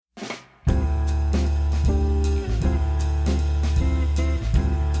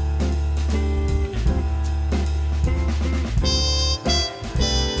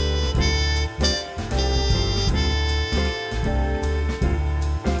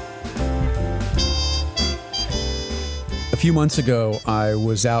few months ago, I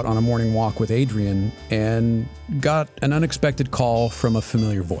was out on a morning walk with Adrian and got an unexpected call from a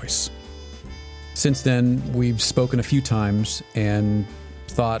familiar voice. Since then, we've spoken a few times and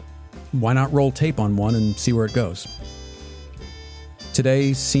thought, why not roll tape on one and see where it goes?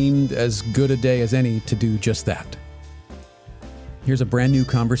 Today seemed as good a day as any to do just that. Here's a brand new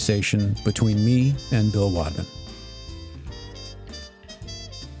conversation between me and Bill Wadman.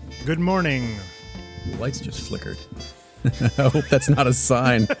 Good morning. The lights just flickered. I hope that's not a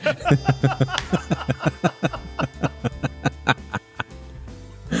sign.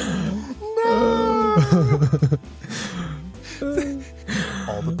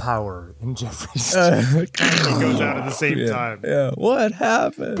 All the power in Jeffrey's it goes out at the same time. Yeah. What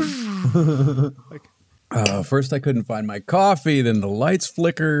happened? First I couldn't find my coffee, then the lights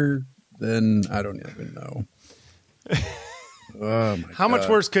flicker, then I don't even know. Oh my How much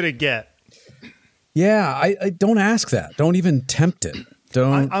worse could it get? Yeah, I don't ask that. Don't even tempt it.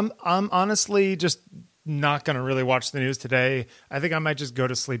 Don't. I'm honestly just not going to really watch the news today. I think I might just go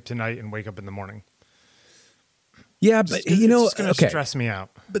to sleep tonight and wake up in the morning. Yeah, but you know, it's going to stress me out.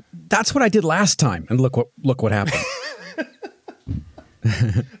 But that's what I did last time, and look what happened.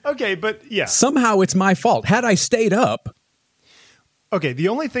 Okay, but yeah. Somehow it's my fault. Had I stayed up. Okay, the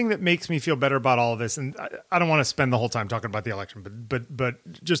only thing that makes me feel better about all of this, and I don't want to spend the whole time talking about the election,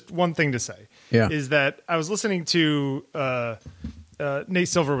 but just one thing to say is that I was listening to Nate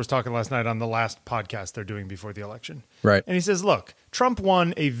Silver was talking last night on the last podcast they're doing before the election. Right. And he says, look, Trump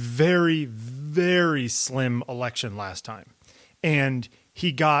won a very, very slim election last time. And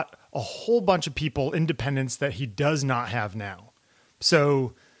he got a whole bunch of people, independents, that he does not have now.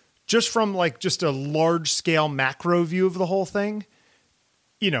 So just from just a large scale macro view of the whole thing,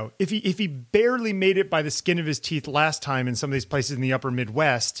 you know, if he barely made it by the skin of his teeth last time in some of these places in the upper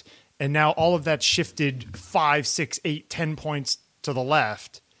Midwest, and now all of that shifted 5, 6, 8, 10 points to the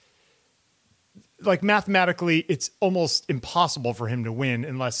left, like mathematically, it's almost impossible for him to win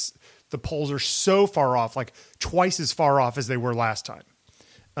unless the polls are so far off, like twice as far off as they were last time.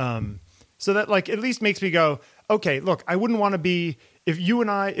 So that at least makes me go, okay, look, I wouldn't want to be, if you and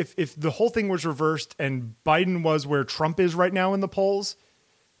I, if the whole thing was reversed and Biden was where Trump is right now in the polls,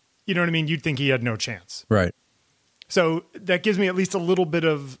 you know what I mean? You'd think he had no chance. Right. So that gives me at least a little bit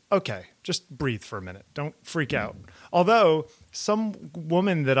of, okay, just breathe for a minute. Don't freak out. Although some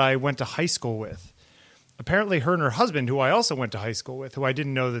woman that I went to high school with, apparently her and her husband, who I also went to high school with, who I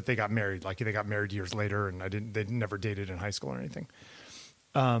didn't know that they got married. Like they got married years later and they never dated in high school or anything.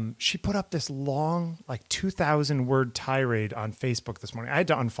 She put up this long, 2,000 word tirade on Facebook this morning. I had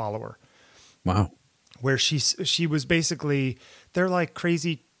to unfollow her. Wow. Where she was basically, they're like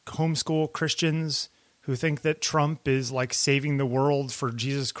crazy homeschool Christians who think that Trump is saving the world for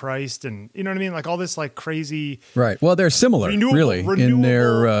Jesus Christ. And you know what I mean? All this crazy. Right. Well, they're similar in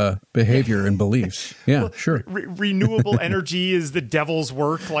their behavior and beliefs. Yeah, sure. Renewable energy is the devil's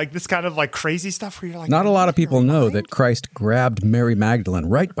work. This kind of crazy stuff where you're not a lot of people know that Christ grabbed Mary Magdalene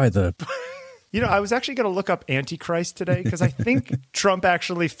right by the... You know, I was actually going to look up Antichrist today because I think Trump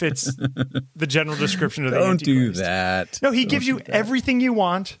actually fits the general description of the Antichrist. Don't do that. No, he gives you everything you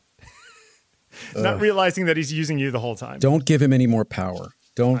want, not realizing that he's using you the whole time. Don't give him any more power.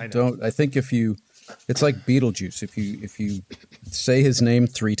 Don't. I think it's like Beetlejuice. If you say his name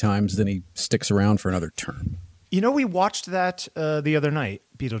 3 times, then he sticks around for another term. You know, we watched that the other night,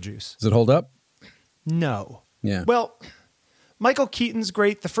 Beetlejuice. Does it hold up? No. Yeah. Well, Michael Keaton's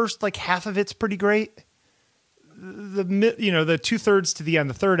great. The first half of it's pretty great. The 2/3 to the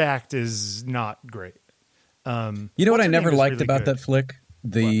end, the third act is not great. You know what I never liked really about that flick?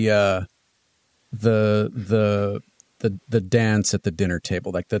 The dance at the dinner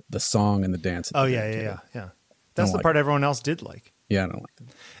table, the song and the dance. At the dinner table. That's the part everyone else did like. Yeah, I don't like that.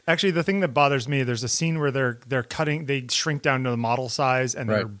 Actually, the thing that bothers me, there's a scene where they're cutting, they shrink down to the model size and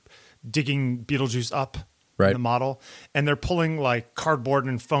they're digging Beetlejuice up. In the model, and they're pulling cardboard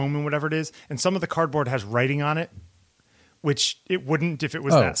and foam and whatever it is, and some of the cardboard has writing on it, which it wouldn't if it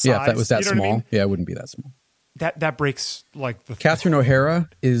was that size. Yeah, if that was that small. I mean? Yeah, it wouldn't be that small. That breaks the Catherine O'Hara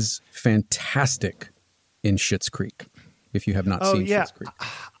is fantastic in Schitt's Creek. If you have not seen Schitt's Creek,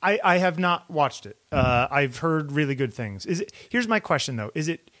 I have not watched it. I've heard really good things. Here's my question though: is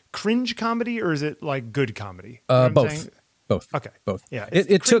it cringe comedy or is it good comedy? You know both. Both. Okay. Both. Yeah.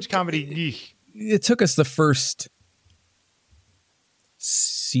 It took comedy. It took us the first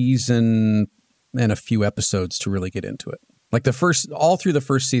season and a few episodes to really get into it. All through the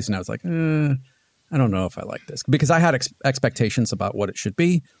first season, I was like, I don't know if I like this. Because I had expectations about what it should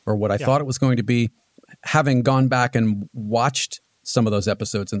be or what I thought it was going to be. Having gone back and watched some of those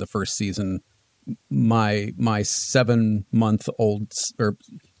episodes in the first season, my 7-month-old or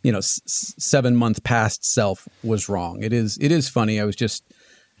 7-month past self was wrong. It is funny. I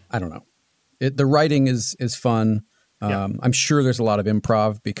don't know. The writing is fun. I'm sure there's a lot of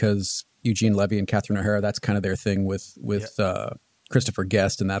improv because Eugene Levy and Catherine O'Hara, that's kind of their thing with Christopher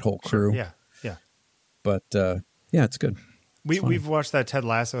Guest and that whole crew. Sure. Yeah. But it's good. We've watched that Ted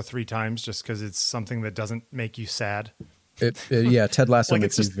Lasso 3 times just because it's something that doesn't make you sad. Ted Lasso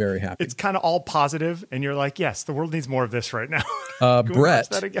makes me very happy. It's kind of all positive, and you're like, yes, the world needs more of this right now. Brett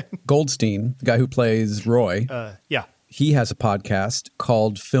Goldstein, the guy who plays Roy, he has a podcast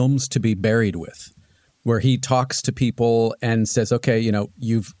called Films to be Buried With, where he talks to people and says, okay,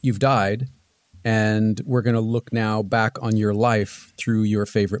 you've died, and we're going to look now back on your life through your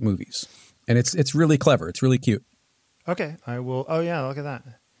favorite movies. And it's really clever. It's really cute. Okay, I will. Oh yeah, look at that.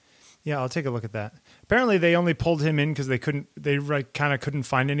 Yeah, I'll take a look at that. Apparently, they only pulled him in because they kind of couldn't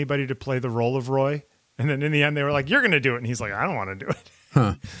find anybody to play the role of Roy. And then in the end, they were like, "You're going to do it," and he's like, "I don't want to do it."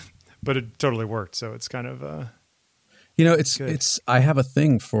 Huh. But it totally worked. So it's kind of it's I have a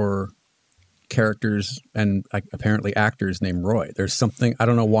thing for characters and apparently actors named Roy. There's something, I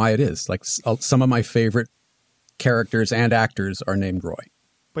don't know why it is. Like some of my favorite characters and actors are named Roy.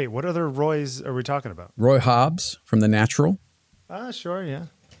 Wait, what other Roys are we talking about? Roy Hobbs from The Natural. Sure, yeah.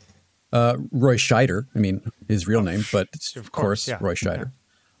 Roy Scheider, his real name, but of course, yeah. Roy Scheider.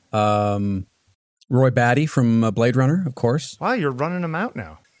 Yeah. Roy Batty from Blade Runner, of course. Wow, you're running them out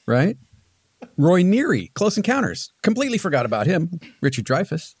now. Right? Roy Neary, Close Encounters. Completely forgot about him. Richard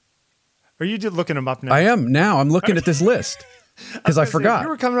Dreyfuss. Are you looking him up now? I am now. I'm looking at this list because I forgot. If you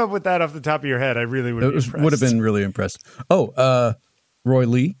were coming up with that off the top of your head, I really would have been really impressed. Oh, Roy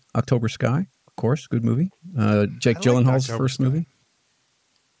Lee, October Sky, of course, good movie. Jake Gyllenhaal's first movie.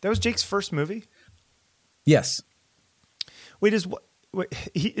 That was Jake's first movie? Yes. Wait,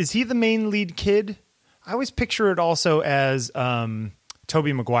 is he the main lead kid? I always picture it also as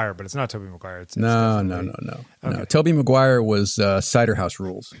Tobey Maguire, but it's not Tobey Maguire. No. Okay. No. Tobey Maguire was Cider House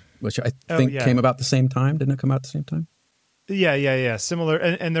Rules, which I think came about the same time. Didn't it come out at the same time? Yeah. Similar,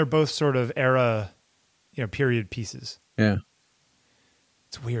 and they're both sort of era, period pieces. Yeah.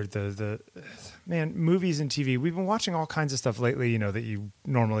 It's weird. The man, movies and TV. We've been watching all kinds of stuff lately, that you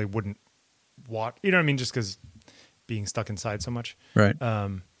normally wouldn't watch. You know what I mean? Just because being stuck inside so much. Right.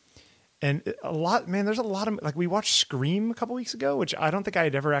 And a lot, man, there's a lot of, we watched Scream a couple weeks ago, which I don't think I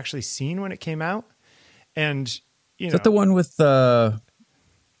had ever actually seen when it came out. And, Is that the one with the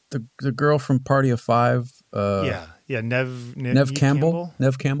girl from Party of Five? Yeah. Neve Campbell?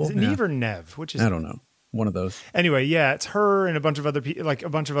 Neve Campbell? Is it Neve or Nev? Which is I don't know. One of those. Anyway, yeah, it's her and a bunch of other people, a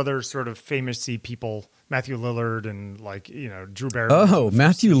bunch of other sort of famous-y people, Matthew Lillard and Drew Barrymore. Oh,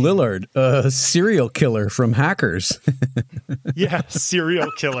 Matthew Lillard, a serial killer from Hackers. Yeah,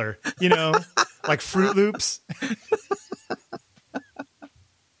 serial killer. Like Fruit Loops.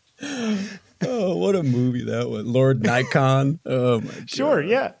 Oh, what a movie that was. Lord Nikon. Oh, my God. Sure,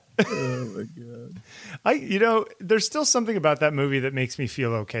 yeah. Oh, my God. There's still something about that movie that makes me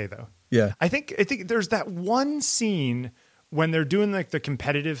feel okay, though. Yeah. I think there's that one scene when they're doing the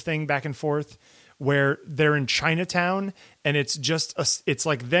competitive thing back and forth where they're in Chinatown and it's it's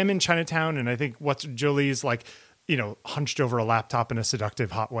like them in Chinatown. And I think Jolie's hunched over a laptop in a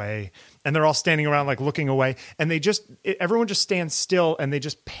seductive hot way. And they're all standing around looking away. And everyone just stands still and they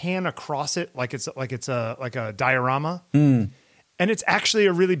just pan across it like it's a diorama. Mm. And it's actually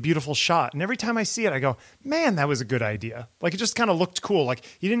a really beautiful shot. And every time I see it, I go, man, that was a good idea. It just kind of looked cool.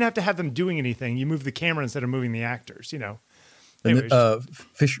 You didn't have to have them doing anything. You moved the camera instead of moving the acters, Anyways,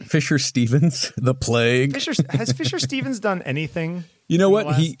 Fisher Stevens, The Plague. Has Fisher Stevens done anything? You know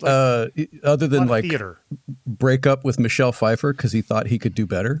what? He other than theater. Break up with Michelle Pfeiffer because he thought he could do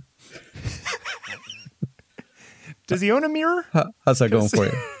better. Does he own a mirror? How's that going for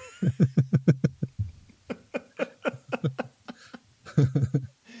you?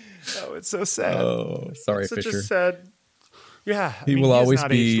 Oh, it's so sad. Oh, sorry, it's Fisher. Such a sad. Yeah, he will always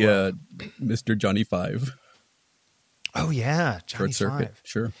be Mr. Johnny Five. Oh yeah, Johnny Five.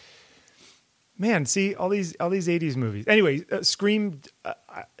 Sure. Man, see all these 80s movies. Anyway, Scream.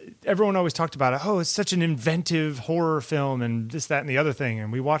 Everyone always talked about it. Oh, it's such an inventive horror film, and this, that, and the other thing.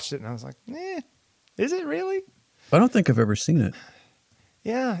 And we watched it, and I was like, is it really? I don't think I've ever seen it.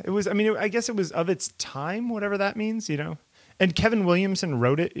 Yeah, it was. I guess it was of its time, whatever that means, And Kevin Williamson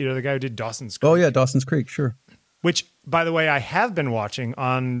wrote it, the guy who did Dawson's Creek. Oh, yeah, Dawson's Creek, sure. Which, by the way, I have been watching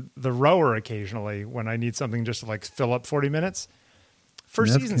on The Rower occasionally when I need something just to fill up 40 minutes.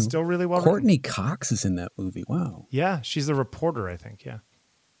 First season's still really well Courtney Cox is in that movie. Wow. Yeah, she's the reporter, I think, yeah.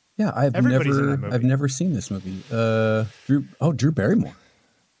 Yeah, I've never seen this movie. Drew Barrymore.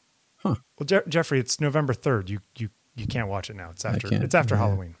 Huh. Well, Jeffrey, it's November 3rd. You can't watch it now. It's after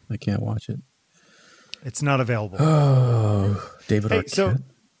Halloween. I can't watch it. It's not available. Oh, David Arquette. So,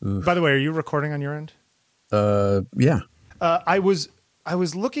 by the way, are you recording on your end? Yeah. I was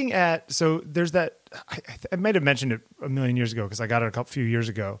looking at, so there's that, I might have mentioned it a million years ago because I got it a few years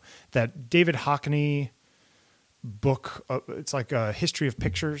ago, that David Hockney book. It's like a history of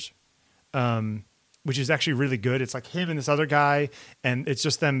pictures, which is actually really good. It's like him and this other guy, and it's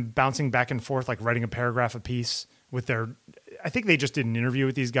just them bouncing back and forth, like writing a paragraph apiece with I think they just did an interview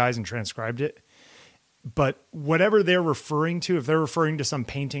with these guys and transcribed it. But whatever they're referring to, if they're referring to some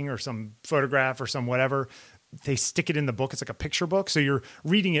painting or some photograph or some whatever, they stick it in the book. It's like a picture book. So you're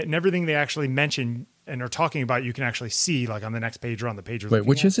reading it and everything they actually mention and are talking about, you can actually see like on the next page or on the page. Wait,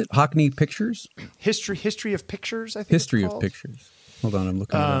 which is it? Hockney Pictures? History of Pictures, I think. History of Pictures. Hold on, I'm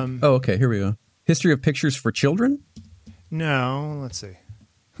looking it up. Oh, okay, here we go. History of Pictures for Children? No, let's see.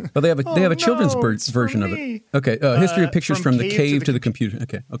 Oh, they have a children's version of it. Okay, History of Pictures from the Cave to the Computer.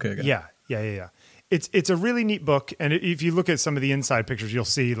 Okay, I got it. Yeah. It's a really neat book, and if you look at some of the inside pictures, you'll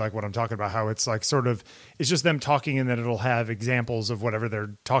see like what I'm talking about. How it's like sort of it's just them talking, and then it'll have examples of whatever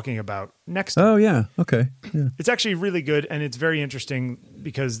they're talking about next. Oh yeah, okay. Yeah. It's actually really good, and it's very interesting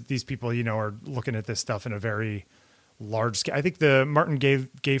because these people, are looking at this stuff in a very large scale. I think the Martin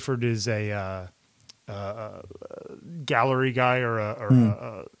Gayford is a gallery guy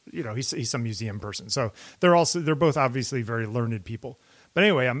or he's some museum person. So they're both obviously very learned people. But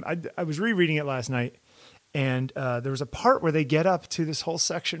anyway, I was rereading it last night, and there was a part where they get up to this whole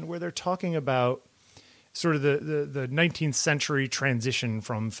section where they're talking about sort of the 19th century transition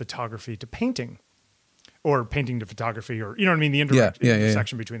from photography to painting, or painting to photography, or you know what I mean, the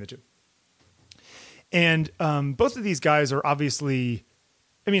intersection between the two. And both of these guys are obviously,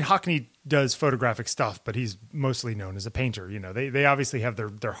 I mean, Hockney does photographic stuff, but he's mostly known as a painter. They obviously have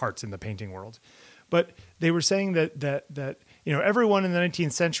their hearts in the painting world. But they were saying that everyone in the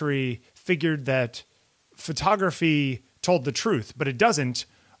 19th century figured that photography told the truth, but it doesn't.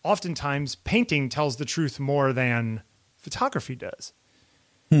 Oftentimes, painting tells the truth more than photography does.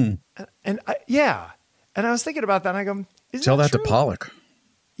 And I was thinking about that, and I go, tell that true? to Pollock.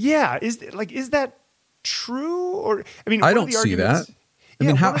 Yeah, is that true? Or I mean, I don't see that. I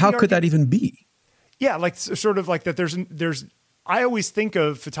mean, how could that even be? Yeah, like sort of like that. There's. I always think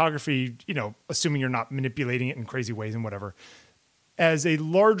of photography, assuming you're not manipulating it in crazy ways and whatever, as a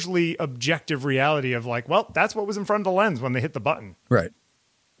largely objective reality of like, well, that's what was in front of the lens when they hit the button. Right.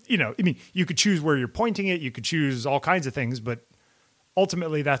 I mean, you could choose where you're pointing it. You could choose all kinds of things, but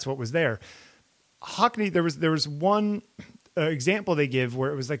ultimately that's what was there. Hockney, there was one example they give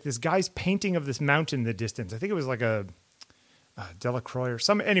where it was like this guy's painting of this mountain in the distance. I think it was like a Delacroix or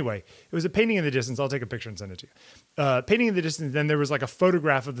some. Anyway, it was a painting in the distance. I'll take a picture and send it to you. Painting in the distance. Then there was like a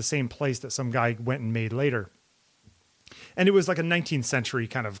photograph of the same place that some guy went and made later. And it was like a 19th century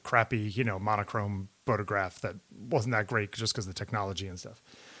kind of crappy, monochrome photograph that wasn't that great just because of the technology and stuff.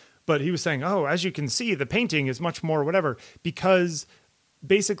 But he was saying, as you can see, the painting is much more whatever, because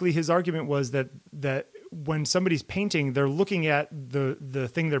basically his argument was that when somebody's painting, they're looking at the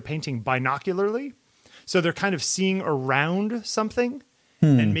thing they're painting binocularly. So they're kind of seeing around something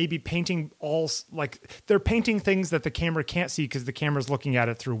and maybe painting they're painting things that the camera can't see because the camera's looking at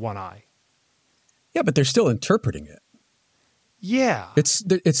it through one eye. Yeah, but they're still interpreting it. Yeah. It's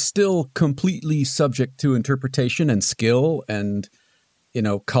still completely subject to interpretation and skill and,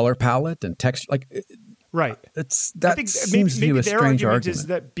 color palette and text. Right. Seems to be a strange argument. Is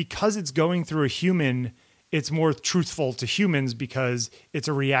that because it's going through a human, it's more truthful to humans because it's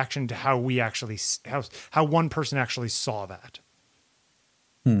a reaction to how we actually, how one person actually saw that.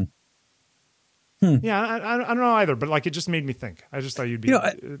 Yeah, I don't know either, but it just made me think. I just thought you'd be.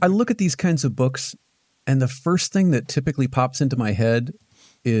 I look at these kinds of books, and the first thing that typically pops into my head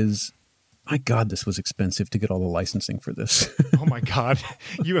is, my God, this was expensive to get all the licensing for this. Oh my God,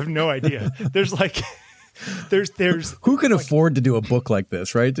 you have no idea. There's there's who can afford to do a book like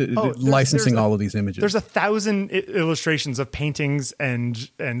this, right? Licensing all of these images. There's 1,000 illustrations of paintings and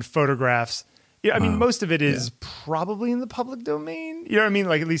photographs. Yeah, I mean, most of it is probably in the public domain. You know what I mean?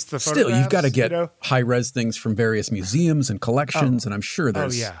 Like at least the photographs. Still, you've got to get high-res things from various museums and collections, and I'm sure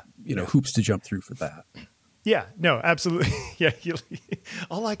there's hoops to jump through for that. Yeah, no, absolutely. Yeah,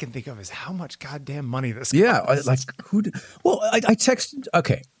 all I can think of is how much goddamn money this costs. Yeah,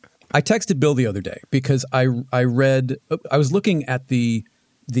 I texted Bill the other day because I was looking at the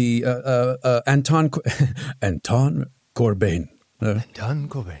Anton Corbijn. Anton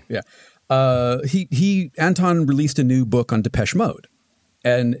Corbijn. Yeah. Anton released a new book on Depeche Mode.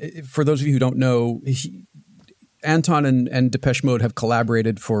 And for those of you who don't know, Anton and Depeche Mode have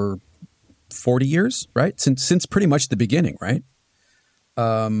collaborated for 40 years, right? Since pretty much the beginning, right?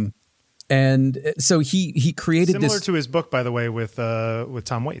 And so he created similar this, to his book, by the way, with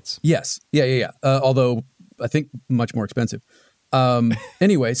Tom Waits. Yes. Yeah. Although I think much more expensive.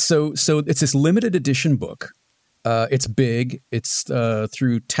 Anyway, so it's this limited edition book. It's big. It's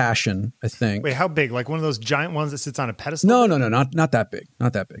through Taschen, I think. Wait, how big? Like one of those giant ones that sits on a pedestal? No, not that big.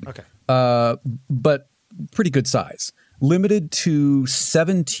 Not that big. Okay. But pretty good size. Limited to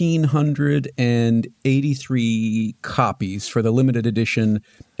 1,783 copies for the limited edition,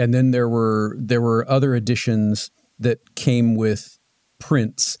 and then there were other editions that came with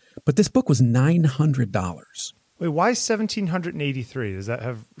prints. But this book was $900. Wait, why 1,783? Does that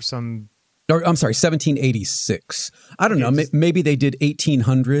have some? Or, I'm sorry, 1786. I don't know. Maybe they did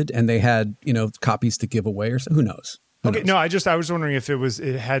 1,800 and they had copies to give away, or so. Who knows? Okay, no, I was wondering if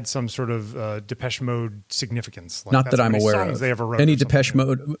it had some sort of Depeche Mode significance. Like not that I'm aware of. They ever wrote any Depeche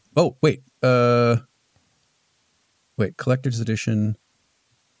Mode. Oh, wait, collector's edition.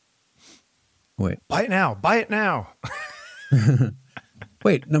 Wait, buy it now.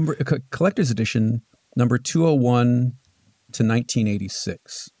 Wait, collector's edition number 201 to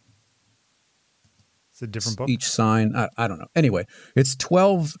 1986. It's a different book. Each sign, I don't know. Anyway, it's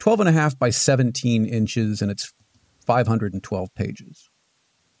 12 and a half by 17 inches, and it's 512 pages.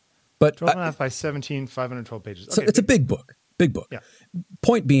 But 12 and a half by 17, 512 pages. Okay, so it's a big book. Big book. Yeah.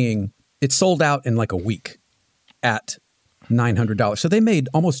 Point being, it sold out in like a week at $900. So they made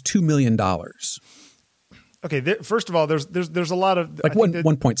almost $2 million. Okay, first of all, there's a lot of like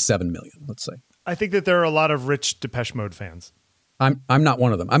 1.7 million, let's say. I think that there are a lot of rich Depeche Mode fans. I'm not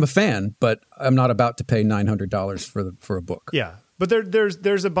one of them. I'm a fan, but I'm not about to pay $900 for a book. Yeah. But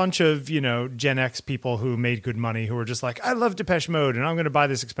there's a bunch of, Gen X people who made good money who are just like, I love Depeche Mode and I'm going to buy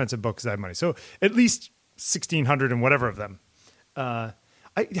this expensive book because I have money. So at least 1,600 and whatever of them. How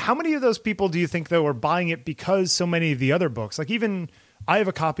many of those people do you think, though, are buying it because so many of the other books, like even I have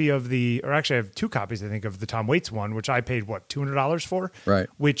a copy of I have two copies, I think, of the Tom Waits one, which I paid, $200 for? Right.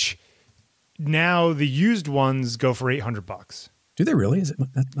 Which now the used ones go for $800. Do they really? Is it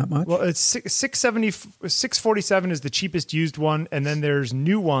not much? Well, it's 647 is the cheapest used one, and then there's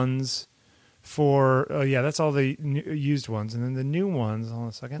new ones for that's all the used ones, and then the new ones. Hold on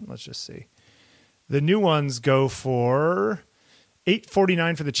a second, let's just see. The new ones go for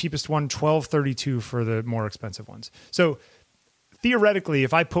 $849 for the cheapest one, $1,232 for the more expensive ones. So theoretically,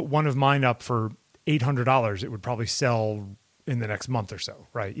 if I put one of mine up for $800, it would probably sell in the next month or so,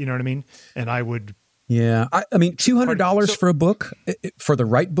 right? You know what I mean? And I would. Yeah, I mean, $200 for a book, for the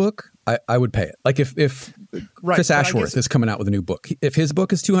right book, I would pay it. Like if Chris Ashworth is coming out with a new book, if his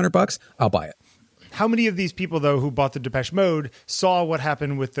book is $200, I'll buy it. How many of these people, though, who bought the Depeche Mode saw what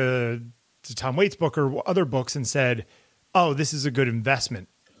happened with the Tom Waits book or other books and said, oh, this is a good investment?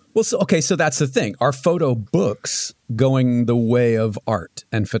 Well, so that's the thing. Are photo books going the way of art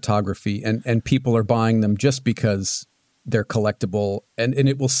and photography, and people are buying them just because they're collectible, and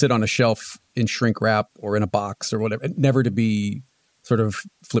it will sit on a shelf in shrink wrap or in a box or whatever, never to be sort of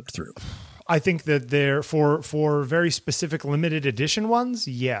flipped through? I think that they're for very specific limited edition ones.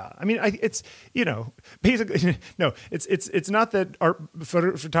 Yeah. I mean, it's, basically, no, it's not that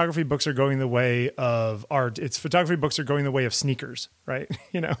photography books are going the way of art. It's photography books are going the way of sneakers, right?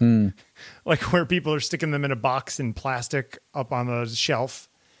 Like where people are sticking them in a box in plastic up on a shelf.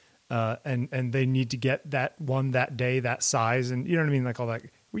 And they need to get that one that day, that size, and you know what I mean, like all that.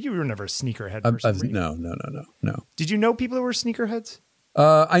 You were never a sneakerhead person. No. Did you know people who were sneakerheads?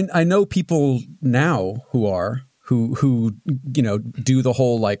 I know people now who do the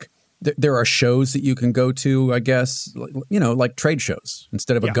whole like. There are shows that you can go to, I guess, like trade shows.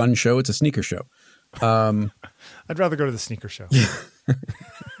 Instead of a gun show, it's a sneaker show. I'd rather go to the sneaker show.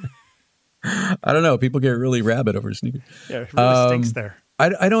 I don't know. People get really rabid over sneakers. Yeah, it really stinks there.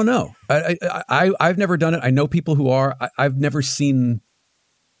 I don't know. I've never done it. I know people who are. I've never seen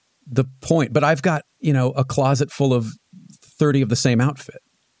the point, but I've got a closet full of 30 of the same outfit.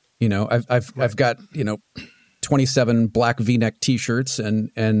 I've got 27 black V-neck T-shirts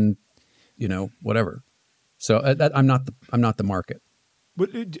and whatever. So I'm not the market. But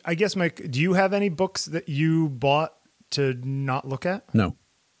I guess, Mike, do you have any books that you bought to not look at? No,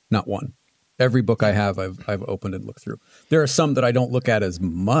 not one. Every book I have, I've opened and looked through. There are some that I don't look at as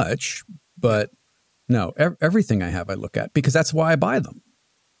much, but no, everything I have I look at because that's why I buy them.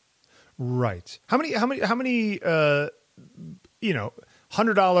 Right. How many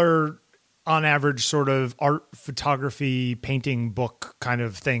 $100 on average sort of art, photography, painting book kind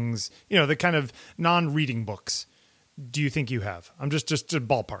of things, the kind of non-reading books do you think you have? I'm just a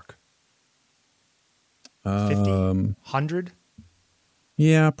ballpark. 50, 100?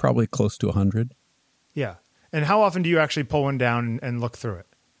 Yeah, probably close to 100. Yeah. And how often do you actually pull one down and look through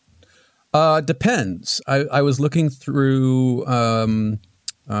it? Depends. I was looking through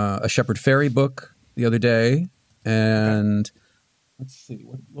a Shepard Fairey book the other day, and let's see.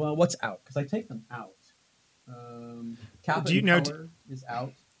 What's out? Because I take them out. Captain Color is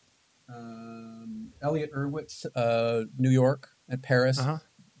out. Elliot Erwitt's New York and Paris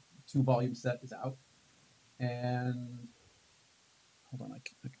 2-volume set is out. And hold on, I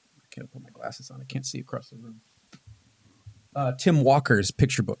can't put my glasses on. I can't see across the room. Tim Walker's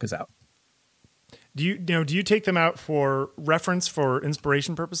picture book is out. Do you take them out for reference, for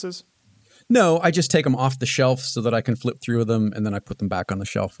inspiration purposes? No, I just take them off the shelf so that I can flip through them, and then I put them back on the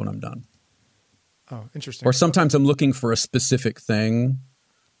shelf when I'm done. Oh, interesting. Or sometimes I'm looking for a specific thing.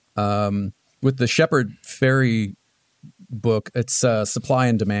 With the Shepard Fairey book, it's Supply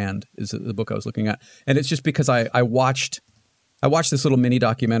and Demand is the book I was looking at. And it's just because I watched this little mini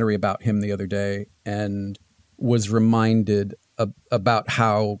documentary about him the other day and was reminded about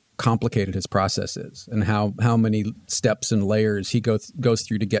how complicated his process is and how many steps and layers he goes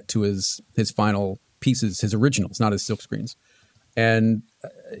through to get to his final pieces, his originals, not his silkscreens. And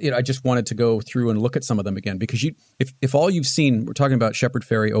I just wanted to go through and look at some of them again, because if all you've seen, we're talking about Shepard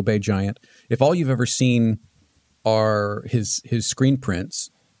Fairey, Obey Giant, if all you've ever seen are his screen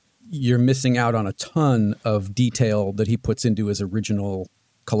prints, you're missing out on a ton of detail that he puts into his original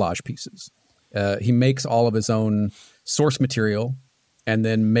collage pieces. He makes all of his own source material and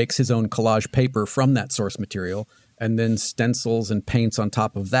then makes his own collage paper from that source material, and then stencils and paints on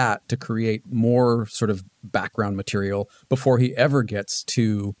top of that to create more sort of background material before he ever gets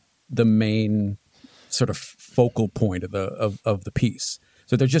to the main sort of focal point of the piece.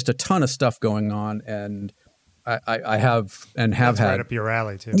 So there's just a ton of stuff going on, and I have and have That's had right up your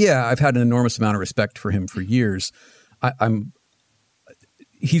alley too. Yeah, I've had an enormous amount of respect for him for years.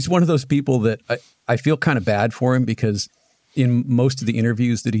 He's one of those people that I feel kind of bad for him, because in most of the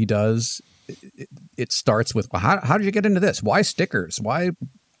interviews that he does, it starts with, well, how did you get into this? Why stickers? Why,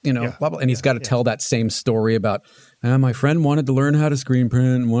 blah, blah. And he's got to tell that same story about, my friend wanted to learn how to screen print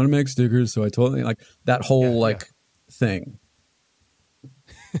and want to make stickers. So I told him, like, that whole thing.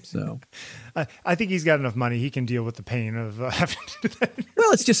 So I think he's got enough money. He can deal with the pain of having to do that.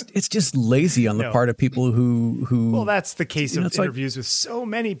 Well, it's just lazy on the part of people who. Well, that's the case of interviews with so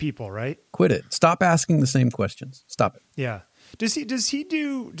many people, right? Quit it. Stop asking the same questions. Stop it. Yeah. Does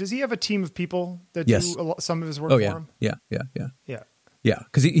he have a team of people that do some of his work for him? Yeah. Yeah.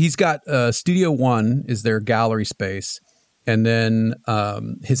 Because he's got Studio One is their gallery space, and then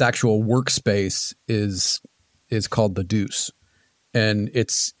his actual workspace is called the Deuce, and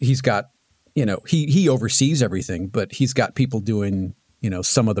he's got he oversees everything, but he's got people doing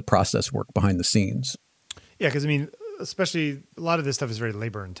some of the process work behind the scenes. Yeah, because especially a lot of this stuff is very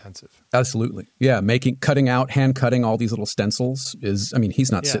labor intensive. Absolutely. Yeah. Hand cutting all these little stencils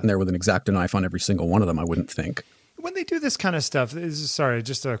he's not sitting there with an X-Acto knife on every single one of them, I wouldn't think. When they do this kind of stuff,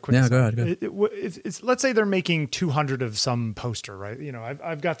 just a quick. Yeah, go ahead. Let's say they're making 200 of some poster, right?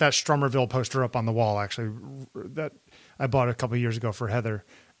 I've got that Strummerville poster up on the wall, actually, that I bought a couple of years ago for Heather.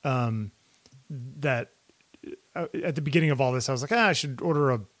 That at the beginning of all this, I was like, I should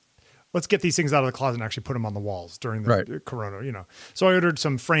let's get these things out of the closet and actually put them on the walls during the Corona, So I ordered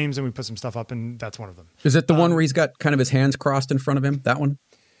some frames and we put some stuff up, and that's one of them. Is it the one where he's got kind of his hands crossed in front of him? That one?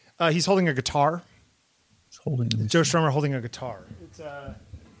 He's holding a guitar. Joe Strummer holding a guitar. It's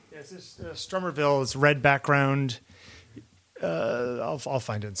this Strummerville. It's red background. I'll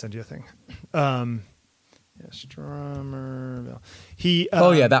find it and send you a thing. Strummerville.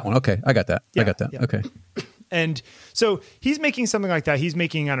 That one. Okay, I got that. Yeah, I got that. Yeah. Okay. And so he's making something like that. He's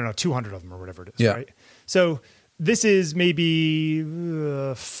making, 200 of them or whatever it is, right? So this is maybe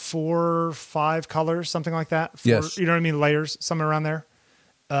 4 or 5 colors, something like that. Yes. You know what I mean? Layers, somewhere around there.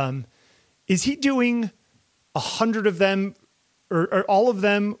 Is he doing 100 of them, or all of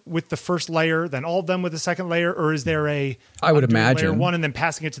them with the first layer, then all of them with the second layer? Or is there I would imagine layer 1 and then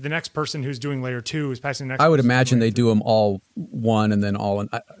passing it to the next person who's doing layer 2, who's passing the next. I would imagine they do them all one and then all.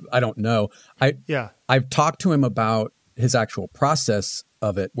 I don't know. I've talked to him about his actual process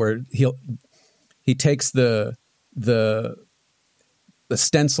of it, where he takes the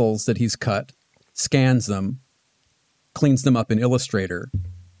stencils that he's cut, scans them, cleans them up in Illustrator,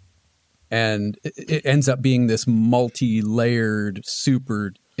 and it ends up being this multi-layered,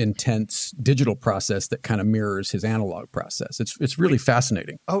 super intense digital process that kind of mirrors his analog process. It's really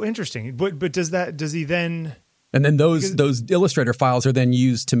fascinating. Oh, interesting. But does he then? And then those Illustrator files are then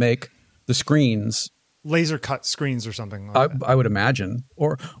used to make the screens. Laser cut screens or something like that. I would imagine,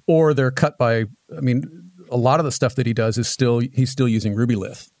 or they're cut by. a lot of the stuff that he does is he's still using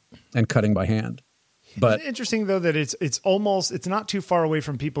Rubylith and cutting by hand. But isn't it interesting though that it's not too far away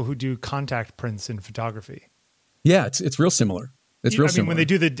from people who do contact prints in photography. Yeah, it's real similar. It's real similar. When they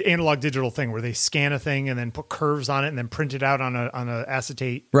do the analog digital thing where they scan a thing and then put curves on it and then print it out on a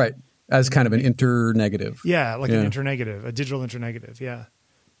acetate. Right. As kind of an internegative. Yeah, like an internegative, a digital internegative. Yeah.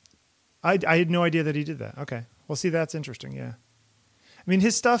 I had no idea that he did that. Okay. Well, see, that's interesting. Yeah. I mean,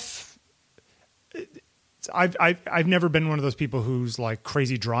 his stuff, I've never been one of those people who's like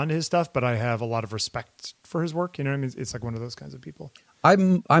crazy drawn to his stuff, but I have a lot of respect for his work. You know what I mean? It's like one of those kinds of people. I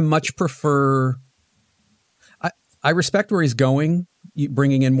much prefer, I respect where he's going,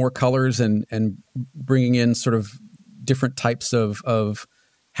 bringing in more colors and bringing in sort of different types of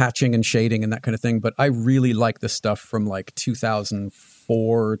hatching and shading and that kind of thing. But I really like the stuff from like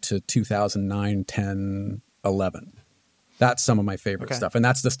 2004 to 2009, 10, 11. That's some of my favorite stuff. And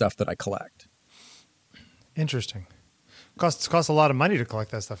that's the stuff that I collect. Interesting. Costs a lot of money to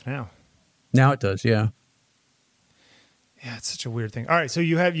collect that stuff now. Now it does. Yeah. Yeah. It's such a weird thing. All right. So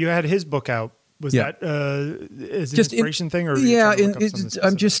you had his book out. Was that as an inspiration thing? Or yeah.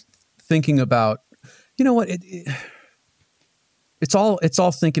 I'm just thinking about, you know what, it's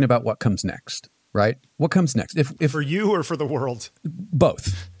all thinking about what comes next, right? What comes next? If for you or for the world?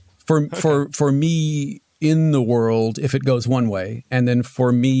 Both. For me in the world, if it goes one way, and then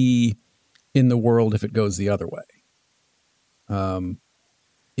for me in the world, if it goes the other way.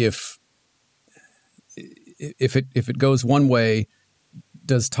 If it goes one way,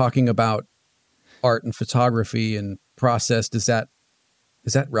 does talking about art and photography and process, is that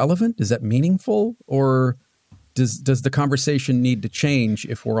relevant? Is that meaningful? Or does the conversation need to change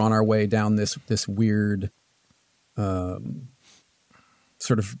if we're on our way down this weird sort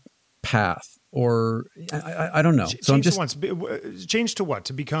of path? Or I don't know. So I'm just change to what?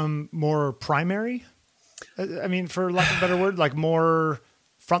 To become more primary? I mean, for lack of a better word, like more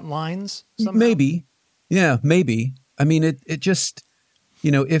front lines somehow? Maybe. Yeah, maybe. I mean, it just,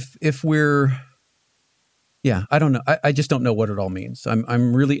 if we're, yeah, I don't know. I just don't know what it all means.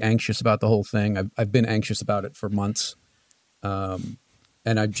 I'm really anxious about the whole thing. I've been anxious about it for months.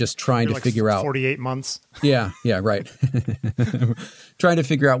 And I'm just trying to figure out 48 months. Yeah, right. Trying to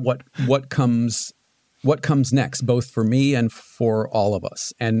figure out what comes next, both for me and for all of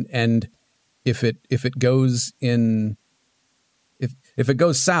us. And if it goes if it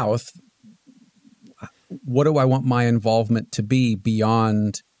goes south, what do I want my involvement to be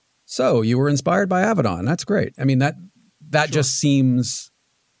beyond? So you were inspired by Avedon. That's great. I mean, that sure. Just seems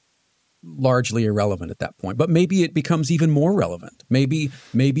largely irrelevant at that point, but maybe it becomes even more relevant. Maybe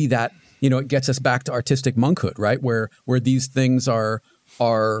that, it gets us back to artistic monkhood, right? Where these things are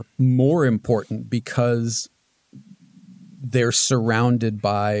more important because they're surrounded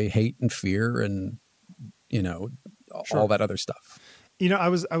by hate and fear and, Sure. all that other stuff. I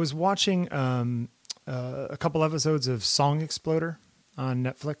was watching a couple episodes of Song Exploder on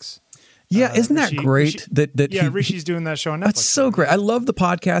Netflix. Yeah, isn't that great? Rishi's doing that show on Netflix. That's so great. I love the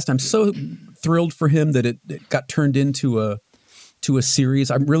podcast. I'm so thrilled for him that it got turned into a series.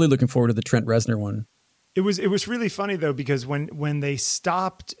 I'm really looking forward to the Trent Reznor one. It was really funny though, because when they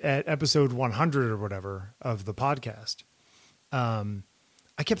stopped at episode 100 or whatever of the podcast,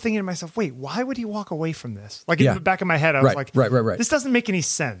 I kept thinking to myself, wait, why would he walk away from this? Like in the back of my head, I was like, right. This doesn't make any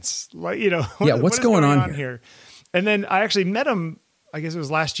sense. Like, what's going on here? And then I actually met him. I guess it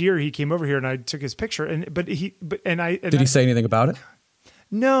was last year. He came over here and I took his picture. Did he say anything about it?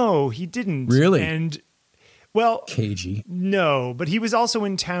 No, he didn't. Really? And well, cagey. No, but he was also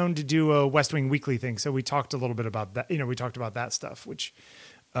in town to do a West Wing Weekly thing. So we talked a little bit about that. We talked about that stuff, which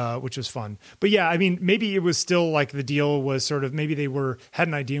was fun. But yeah, I mean, maybe it was still like the deal was sort of, maybe they had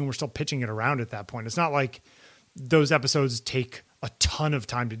an idea and were still pitching it around at that point. It's not like those episodes take a ton of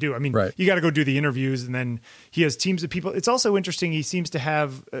time to do. I mean, You got to go do the interviews, and then he has teams of people. It's also interesting. He seems to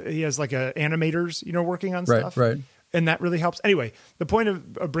have, he has like animators, working on stuff. Right. And that really helps. Anyway, the point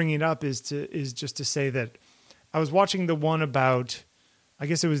of bringing it up is just to say that I was watching the one about, I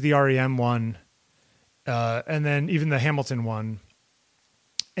guess it was the REM one, and then even the Hamilton one.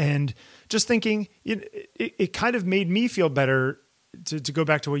 And just thinking, it kind of made me feel better to go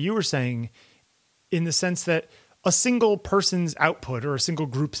back to what you were saying, in the sense that a single person's output or a single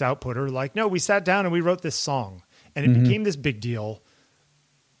group's output are like, no, we sat down and we wrote this song and it became this big deal,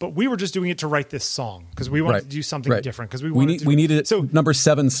 but we were just doing it to write this song because we wanted to do something different. Because we needed it. So number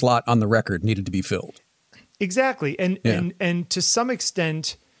 7 slot on the record needed to be filled. Exactly. And to some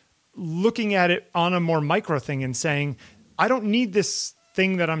extent, looking at it on a more micro thing and saying, I don't need this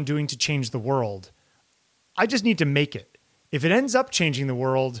thing that I'm doing to change the world. I just need to make it. If it ends up changing the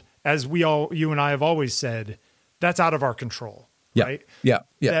world as you and I have always said, that's out of our control. Yeah. Right? Yeah.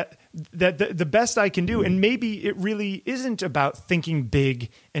 That the best I can do, and maybe it really isn't about thinking big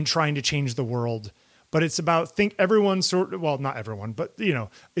and trying to change the world, but it's about not everyone, but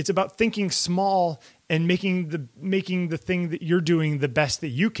it's about thinking small and making the thing that you're doing the best that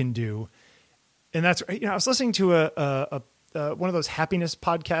you can do. And that's, I was listening to a one of those happiness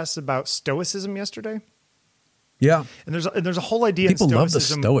podcasts about stoicism yesterday. Yeah, and there's a whole idea. People in love the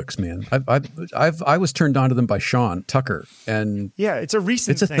Stoics, man. I was turned on to them by Sean Tucker, and yeah, it's a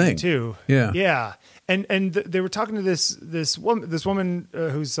recent thing too. Yeah. And they were talking to this woman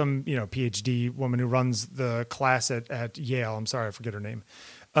who's some PhD woman who runs the class at Yale. I'm sorry, I forget her name.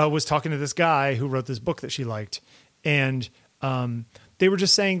 Was talking to this guy who wrote this book that she liked, and they were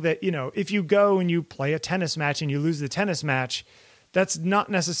just saying that if you go and you play a tennis match and you lose the tennis match, that's not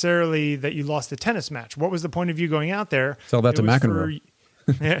necessarily that you lost the tennis match. What was the point of you going out there? Tell that to McEnroe.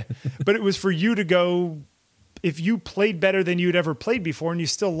 But it was for you to go. If you played better than you'd ever played before and you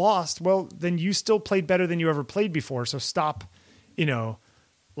still lost, well, then you still played better than you ever played before. So stop,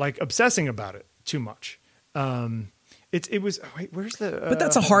 obsessing about it too much. Where's the? But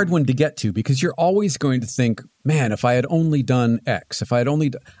that's a hard one to get to, because you're always going to think, man, if I had only done X, if I had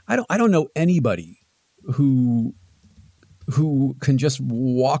only, I don't know anybody who can just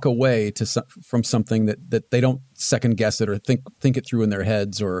walk away from something that they don't second guess it or think it through in their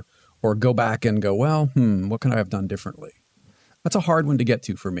heads or go back and go, well, what can I have done differently? That's a hard one to get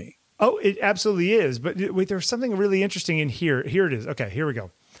to for me. Oh, it absolutely is. But wait, there's something really interesting in here. Here it is. Okay, here we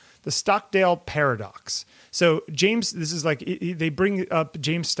go. The Stockdale paradox. So James, they bring up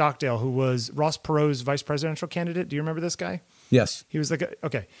James Stockdale, who was Ross Perot's vice presidential candidate. Do you remember this guy? Yes. He was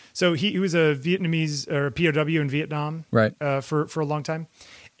okay. So he was a Vietnamese or a POW in Vietnam, right? For a long time.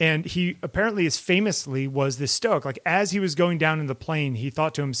 And he apparently was this stoic. Like, as he was going down in the plane, he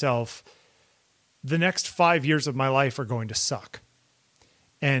thought to himself, the next 5 years of my life are going to suck.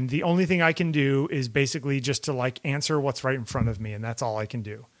 And the only thing I can do is basically just to answer what's right in front of me. And that's all I can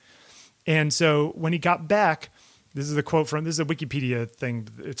do. And so when he got back, this is a Wikipedia thing.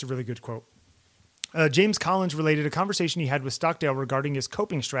 It's a really good quote. James Collins related a conversation he had with Stockdale regarding his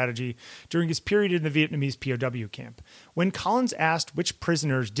coping strategy during his period in the Vietnamese POW camp. When Collins asked which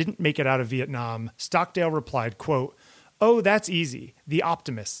prisoners didn't make it out of Vietnam, Stockdale replied, quote, "Oh, that's easy. The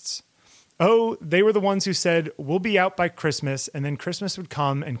optimists. Oh, they were the ones who said, we'll be out by Christmas, and then Christmas would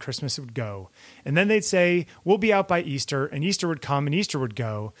come and Christmas would go. And then they'd say, we'll be out by Easter, and Easter would come and Easter would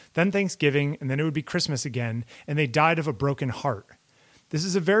go. Then Thanksgiving, and then it would be Christmas again, and they died of a broken heart. This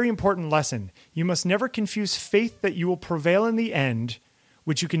is a very important lesson. You must never confuse faith that you will prevail in the end,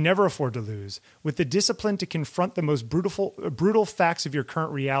 which you can never afford to lose, with the discipline to confront the most brutal facts of your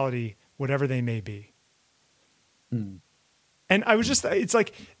current reality, whatever they may be." And I was it's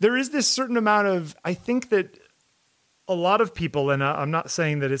like, there is this certain amount of, I think that a lot of people, and I'm not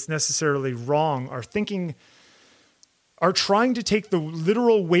saying that it's necessarily wrong, are trying to take the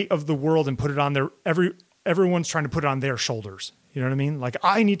literal weight of the world and put it on everyone's trying to put it on their shoulders. You know what I mean? Like,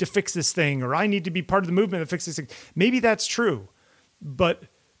 I need to fix this thing, or I need to be part of the movement that fixes this thing. Maybe that's true, but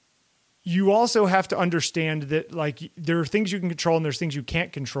you also have to understand that there are things you can control and there's things you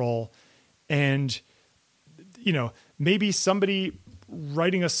can't control. And, maybe somebody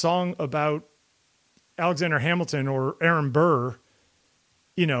writing a song about Alexander Hamilton or Aaron Burr,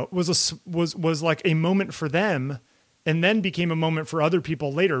 was like a moment for them, and then became a moment for other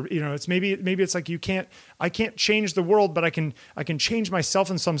people later. It's maybe it's like I can't change the world, but I can change myself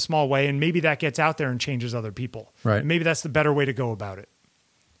in some small way, and maybe that gets out there and changes other people. Right. And maybe that's the better way to go about it.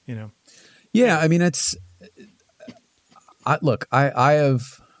 Yeah, I mean,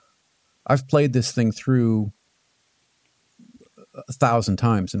 I've played this thing through 1,000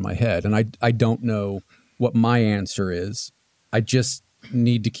 times in my head, and I don't know what my answer is. I just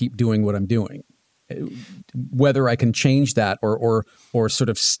need to keep doing what I'm doing. Whether I can change that or sort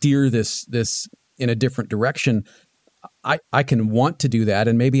of steer this in a different direction, I can want to do that,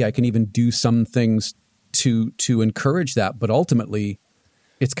 and maybe I can even do some things to encourage that. But ultimately,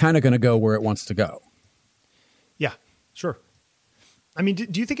 it's kind of going to go where it wants to go. Yeah, sure. I mean,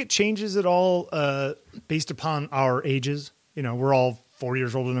 do you think it changes at all based upon our ages? We're all 4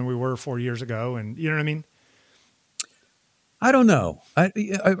 years older than we were 4 years ago, and you know what I mean? I don't know. I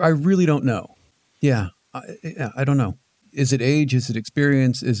really don't know. Yeah, I don't know. Is it age? Is it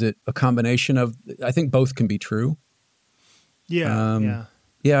experience? Is it a combination of? I think both can be true. Yeah,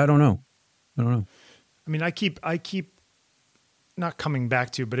 yeah. I don't know. I mean, I keep not coming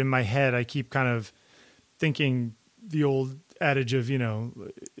back to, but in my head, I keep kind of thinking the old adage of,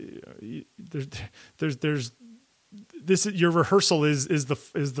 there's your rehearsal is the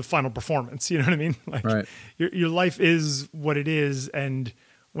final performance. You know what I mean? Like Right. your life is what it is, and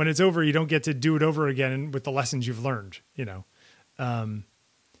when it's over, you don't get to do it over again with the lessons you've learned. You know,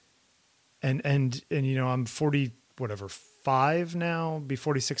 and you know, I'm 5 now, be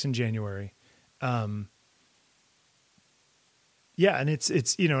 46 in January. Yeah, and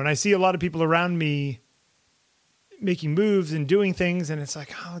it's you know, and I see a lot of people around me making moves and doing things, and it's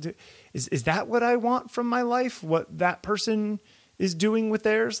like, is that what I want from my life? What that person is doing with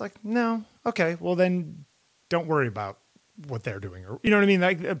theirs? Like, no, okay, well then, don't worry about what they're doing, or you know what I mean?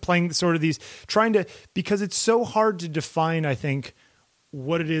 Like playing sort of these, trying to, because it's so hard to define, I think,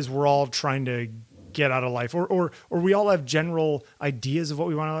 what it is we're all trying to get out of life, or we all have general ideas of what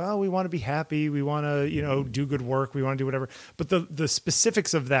we want to. Oh, we want to be happy. We want to, you know, do good work. We want to do whatever. But the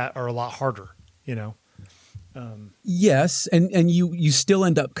specifics of that are a lot harder, you know. Yes, and you still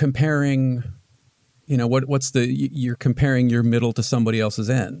end up comparing. You know you're comparing your middle to somebody else's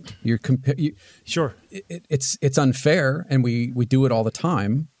end. Sure. It's unfair, and we do it all the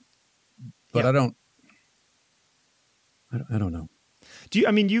time. But yeah. I don't know.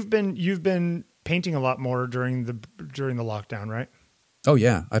 You've been painting a lot more during the lockdown, right? Oh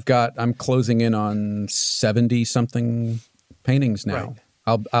yeah, I'm closing in on 70 something paintings now.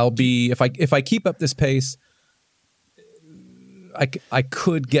 Right. I'll be, if I keep up this pace, I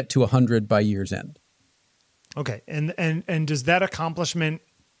could get to 100 by year's end. Okay, and does that accomplishment,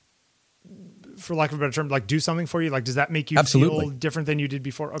 for lack of a better term, like do something for you? Like, does that make you Absolutely. feel different than you did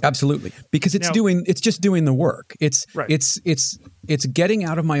before? Okay. Absolutely, because it's just doing the work. It's getting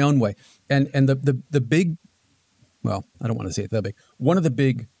out of my own way. And the big, well, I don't want to say it that big. One of the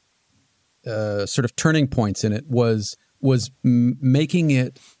big sort of turning points in it was making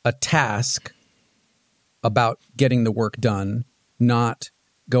it a task about getting the work done, not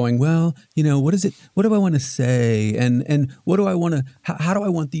going, well, you know, what is it? What do I want to say? And what do I want to? How do I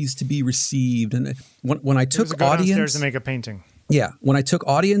want these to be received? And when I took go audience downstairs to make a painting, yeah, when I took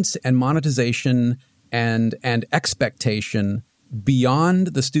audience and monetization and expectation beyond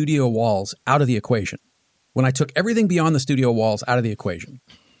the studio walls out of the equation, when I took everything beyond the studio walls out of the equation,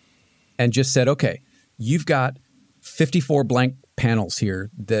 and just said, okay, you've got 54 blank panels here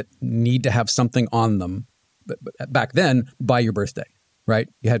that need to have something on them. But back then, by your birthday. Right.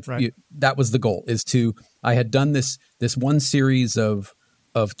 That was the goal, I had done this one series of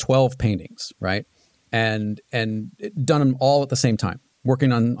 12 paintings. Right. And done them all at the same time,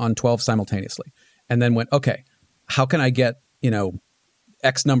 working on 12 simultaneously, and then went, okay, how can I get, you know,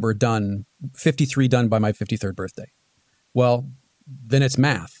 X number done, 53 done by my 53rd birthday? Well, then it's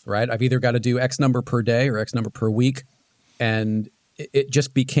math, right? I've either got to do X number per day or X number per week. And it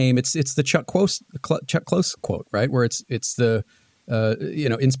just became, it's the Chuck Close quote, right? Where it's the, you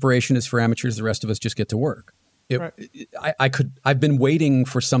know, inspiration is for amateurs. The rest of us just get to work. I've been waiting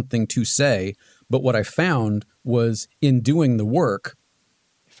for something to say, but what I found was in doing the work,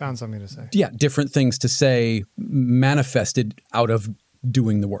 you found something to say. Yeah. Different things to say manifested out of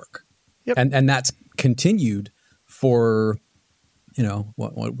doing the work. Yep. And that's continued for, you know,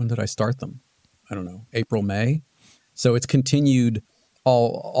 when did I start them? I don't know, April, May. So it's continued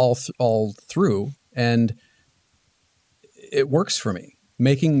all through, and it works for me,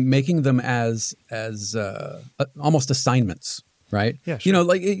 making them as almost assignments, right? Yeah, sure. You know,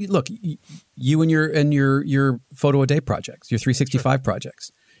 like, look, you and your photo a day projects, your 365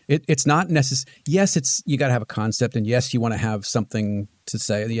 projects. It's not necessary. Yes, you got to have a concept, and yes, you want to have something to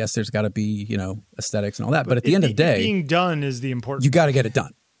say. Yes, there's got to be, you know, aesthetics and all that. But at the end of the day, being done is the important. You got to get it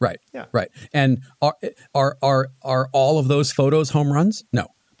done. Right. Yeah. Right. And are all of those photos home runs? No.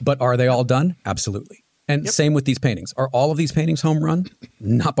 But are they all done? Absolutely. And same with these paintings. Are all of these paintings home run?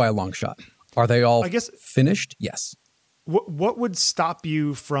 Not by a long shot. Are they all finished? Yes. What would stop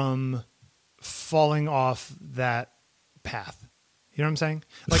you from falling off that path? You know what I'm saying?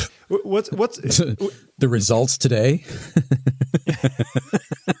 Like, what's the results today?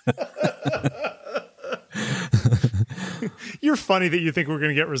 You're funny that you think we're going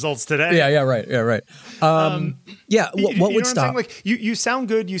to get results today. Yeah, right. What would stop? Like, you sound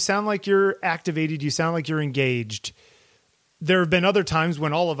good. You sound like you're activated. You sound like you're engaged. There have been other times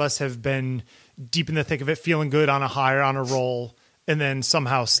when all of us have been deep in the thick of it, feeling good, on a high or on a roll, and then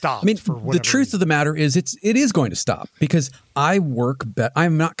somehow stopped. I mean, for whatever the truth reason. of the matter is it is going to stop, because I work,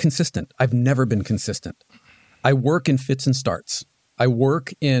 I'm not consistent. I've never been consistent. I work in fits and starts. I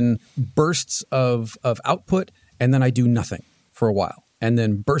work in bursts of output, and then I do nothing for a while, and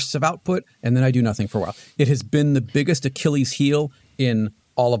then bursts of output, and then I do nothing for a while. It has been the biggest Achilles heel in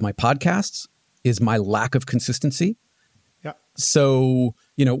all of my podcasts, is my lack of consistency. Yeah. So,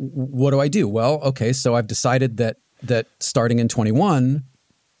 you know, what do I do? Well, okay, so I've decided that that starting in 21,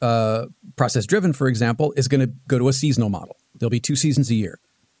 Process Driven, for example, is going to go to a seasonal model. There'll be 2 seasons a year,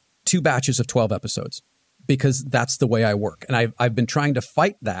 2 batches of 12 episodes, because that's the way I work. And I've been trying to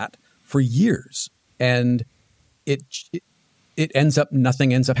fight that for years, and it ends up,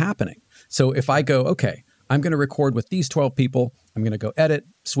 nothing ends up happening. So if I go, okay, I'm going to record with these 12 people, I'm going to go edit,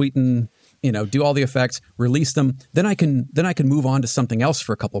 sweeten, do all the effects, release them. Then I can move on to something else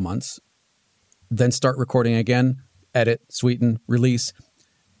for a couple months, then start recording again, edit, sweeten, release.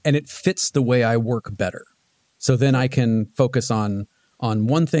 And it fits the way I work better. So then I can focus on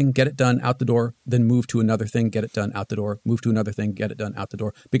one thing, get it done, out the door, then move to another thing, get it done, out the door, move to another thing, get it done, out the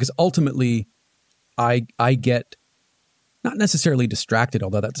door. Because ultimately I get not necessarily distracted,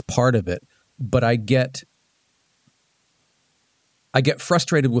 although that's part of it, but I get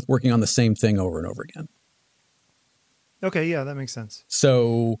frustrated with working on the same thing over and over again. Okay, yeah, that makes sense.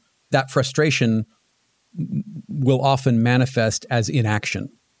 So that frustration will often manifest as inaction,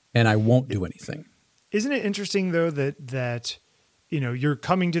 and I won't do anything. Isn't it interesting, though, that you're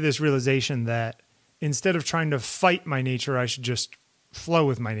coming to this realization that instead of trying to fight my nature, I should just flow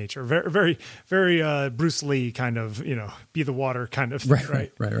with my nature. Very, very, very Bruce Lee kind of, be the water kind of thing,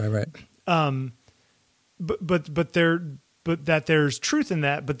 right? Right. But that there's truth in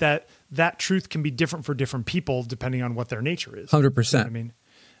that, but that truth can be different for different people depending on what their nature is. 100%. You know what I mean,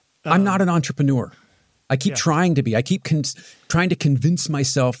 I'm not an entrepreneur. I keep trying to be. I keep trying to convince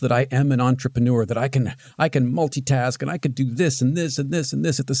myself that I am an entrepreneur, that I can multitask and I could do this and this and this and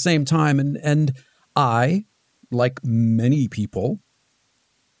this at the same time. And I, like many people,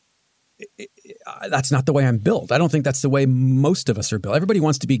 that's not the way I'm built. I don't think that's the way most of us are built. Everybody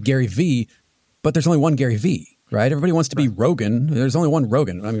wants to be Gary Vee, but there's only one Gary Vee, right? Everybody wants to be Rogan. There's only one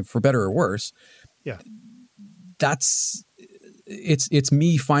Rogan. I mean, for better or worse. Yeah. It's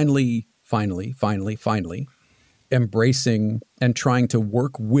me finally embracing and trying to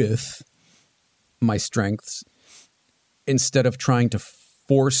work with my strengths instead of trying to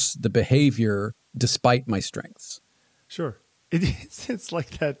force the behavior despite my strengths. Sure. It's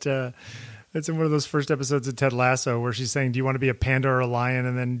like that. It's in one of those first episodes of Ted Lasso where she's saying, do you want to be a panda or a lion?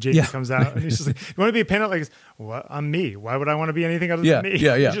 And then Jamie comes out and he's just like, you want to be a panda? Like, what? I'm me. Why would I want to be anything other than me?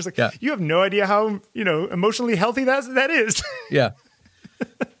 Yeah. He's just like, you have no idea how, emotionally healthy that is. Yeah.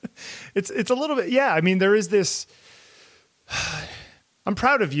 It's a little bit. Yeah. I mean, there is this, I'm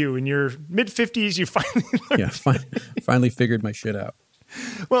proud of you in your mid 50s. You finally, finally figured my shit out.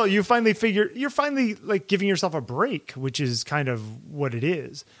 Well, you're finally like giving yourself a break, which is kind of what it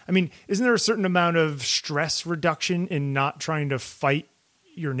is. I mean, isn't there a certain amount of stress reduction in not trying to fight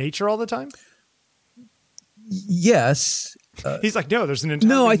your nature all the time? Yes. He's like, no, there's an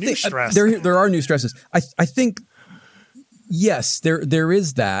entirely new stress. There are new stresses. I think, yes, there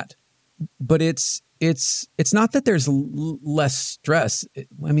is that, but it's not that there's less stress.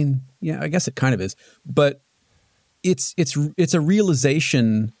 I mean, yeah, I guess it kind of is, but it's a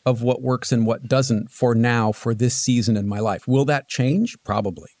realization of what works and what doesn't for now, for this season in my life. Will that change?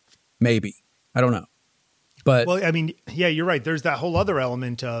 Probably. Maybe. I don't know. But well, I mean, yeah, you're right. There's that whole other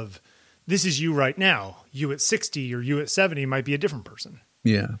element of this is you right now. You at 60 or you at 70 might be a different person.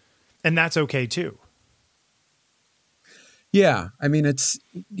 Yeah. And that's okay too. Yeah. I mean, it's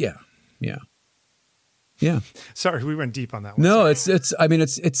Yeah. Sorry, we went deep on that one. No, it's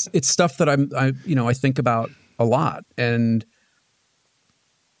stuff that I think about a lot, and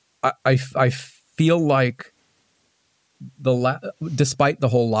I feel like despite the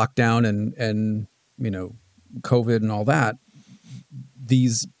whole lockdown and COVID and all that,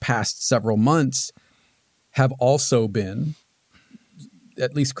 these past several months have also been,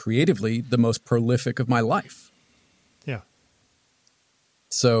 at least creatively, the most prolific of my life. Yeah.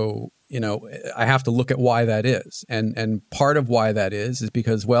 So, I have to look at why that is. And part of why that is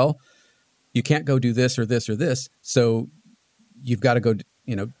because, well, you can't go do this or this or this. So you've got to go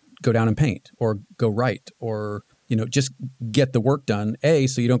down and paint or go write or, just get the work done. A,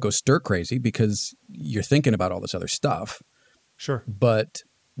 so you don't go stir crazy because you're thinking about all this other stuff. Sure. But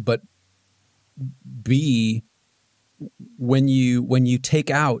B, when you take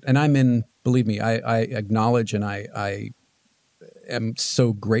out, and believe me, I acknowledge and I am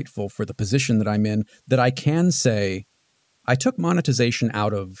so grateful for the position that I'm in that I can say I took monetization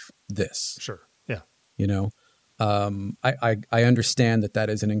out of this. Sure. Yeah. I understand that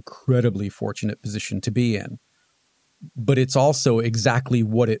is an incredibly fortunate position to be in, but it's also exactly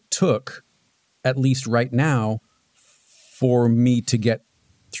what it took, at least right now, for me to get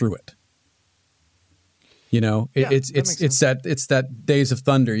through it. It's that Days of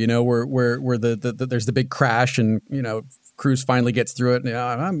Thunder, where there's the big crash and Cruz finally gets through it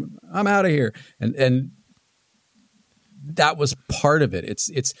and I'm out of here. And that was part of it.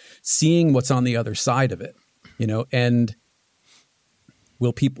 It's seeing what's on the other side of it, you know, and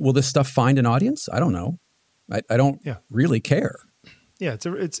will this stuff find an audience? I don't know. I don't really care. Yeah.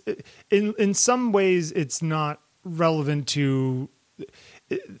 In some ways it's not relevant to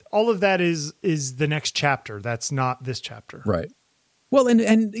all of that is the next chapter. That's not this chapter. Right. Well,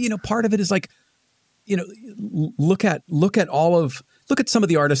 and you know, part of it is like, you know, look at some of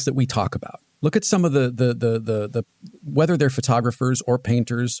the artists that we talk about. Look at some of the whether they're photographers or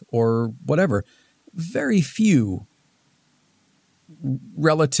painters or whatever. Very few,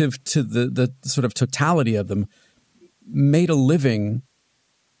 relative to the sort of totality of them, made a living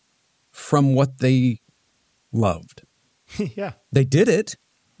from what they loved. Yeah, they did it,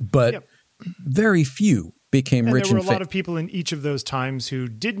 but very few became rich. There were a lot of people in each of those times who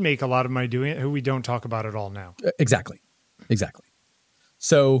did make a lot of money doing it, who we don't talk about at all now. Exactly.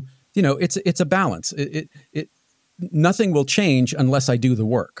 So, you know, it's a balance. Nothing will change unless I do the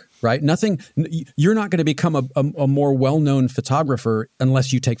work, right? You're not going to become a more well-known photographer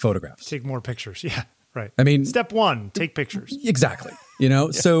unless you take photographs. Take more pictures. Yeah, right. I mean, step one, take pictures. Exactly. You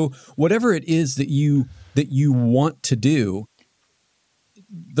know, so whatever it is that you want to do,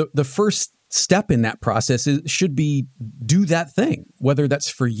 the first step in that process should be do that thing, whether that's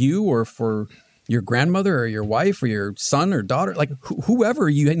for you or for your grandmother or your wife or your son or daughter, like whoever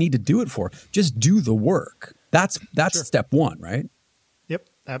you need to do it for. Just do the work. That's sure. Step one, right? Yep,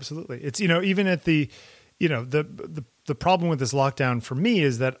 absolutely. It's, you know, even at the, you know, the problem with this lockdown for me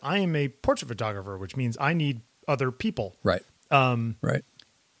is that I am a portrait photographer, which means I need other people. Right. Right.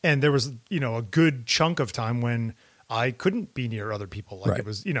 And there was, you know, a good chunk of time when I couldn't be near other people. Like It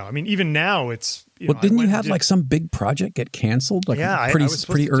was, you know, I mean, even now it's, didn't you have like some big project get canceled? Like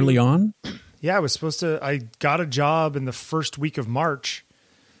pretty early on? Yeah, I got a job in the first week of March.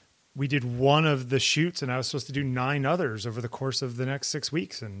 We did one of the shoots and I was supposed to do 9 others over the course of the next 6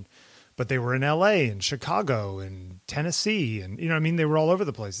 weeks. But they were in LA and Chicago and Tennessee. And, you know, I mean, they were all over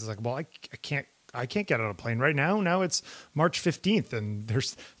the place. It's like, well, I can't get on a plane right now. Now it's March 15th and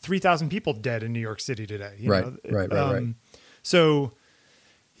there's 3,000 people dead in New York City today. You know? Right. So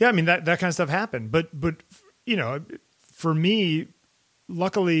yeah, I mean, that kind of stuff happened, but, you know, for me,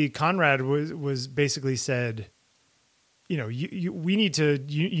 luckily Conrad was basically said, you know, you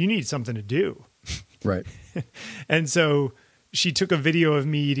need something to do. Right. And so she took a video of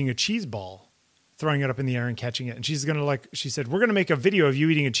me eating a cheese ball, throwing it up in the air and catching it. And she said, we're going to make a video of you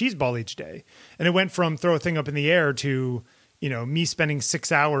eating a cheese ball each day. And it went from throw a thing up in the air to, you know, me spending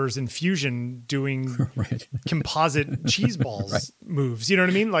 6 hours in Fusion doing composite cheese balls moves. You know what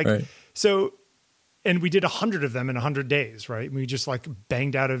I mean? Like, so, and we did 100 of them in 100 days, right? We just like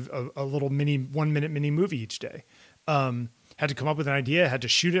banged out a little 1 minute mini movie each day. Had to come up with an idea, had to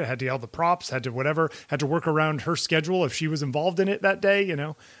shoot it, had to yell the props, had to whatever, had to work around her schedule if she was involved in it that day, you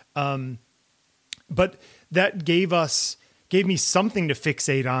know? But that gave me something to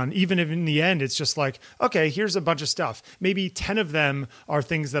fixate on, even if in the end it's just like, okay, here's a bunch of stuff. Maybe 10 of them are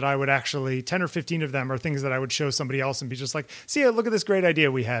things that I would 10 or 15 of them are things that I would show somebody else and be just like, see, look at this great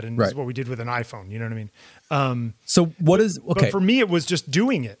idea we had. And this is what we did with an iPhone. You know what I mean? So what is, okay. But for me, it was just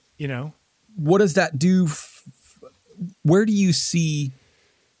doing it, you know? What does that do? Where do you see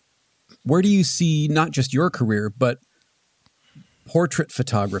not just your career, but portrait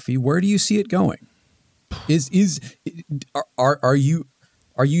photography? Where do you see it going? Are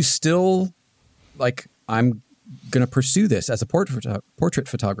you still like, I'm going to pursue this as a portrait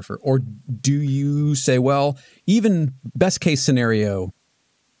photographer? Or do you say, well, even best case scenario,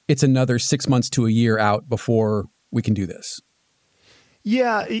 it's another 6 months to a year out before we can do this?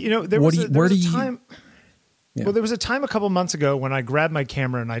 Yeah. You know, there was a time a couple months ago when I grabbed my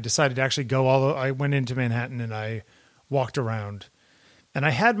camera and I decided to actually I went into Manhattan and I walked around. And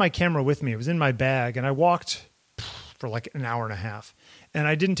I had my camera with me. It was in my bag. And I walked for like an hour and a half. And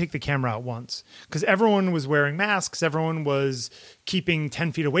I didn't take the camera out once because everyone was wearing masks. Everyone was keeping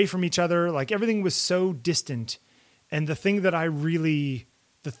 10 feet away from each other. Like everything was so distant. And the thing that I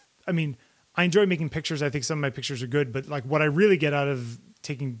enjoy making pictures. I think some of my pictures are good. But like what I really get out of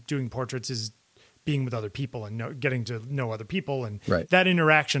doing portraits is being with other people and getting to know other people. And that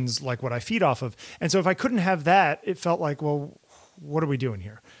interaction's like what I feed off of. And so if I couldn't have that, it felt like, well, what are we doing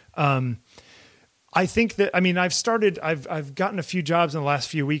here? I think that, I mean, I've gotten a few jobs in the last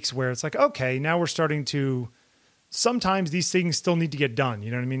few weeks where it's like, okay, now we're starting to, sometimes these things still need to get done.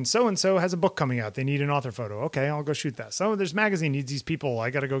 You know what I mean? So-and-so has a book coming out. They need an author photo. Okay, I'll go shoot that. There's magazine needs these people. I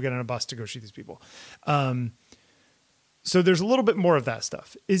got to go get on a bus to go shoot these people. So there's a little bit more of that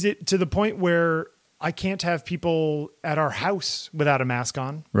stuff. Is it to the point where I can't have people at our house without a mask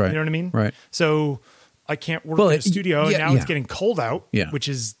on? Right. You know what I mean? Right. So I can't work in a studio, and now yeah. it's getting cold out, which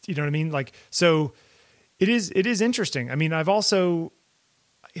is, you know what I mean? Like, so it is interesting. I mean, I've also,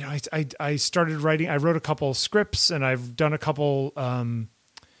 you know, I started writing, I wrote a couple scripts, and I've done a couple,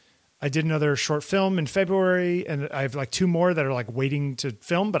 I did another short film in February, and I have like 2 more that are like waiting to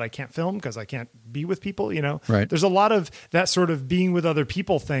film, but I can't film because I can't be with people, you know? Right. There's a lot of that sort of being with other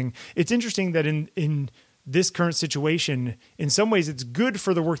people thing. It's interesting that in this current situation, in some ways it's good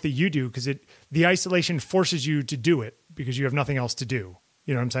for the work that you do, because the isolation forces you to do it because you have nothing else to do.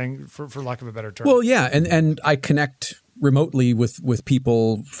 You know what I'm saying? For lack of a better term. Well, yeah. And I connect remotely with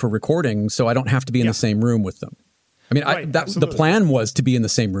people for recording, so I don't have to be in the same room with them. I mean, Right, the plan was to be in the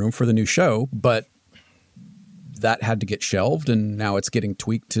same room for the new show, but that had to get shelved, and now it's getting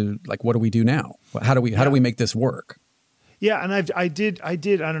tweaked to like, what do we do now? How do we make this work? Yeah, and I did I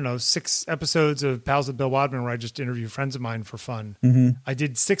don't know, 6 episodes of Pals with Bill Wadman where I just interview friends of mine for fun. Mm-hmm. I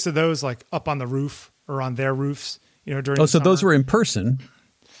did 6 of those like up on the roof or on their roofs, you know, during the summer. Those were in person.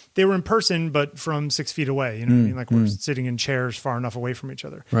 They were in person, but from 6 feet away. You know what I mean? Like we're sitting in chairs far enough away from each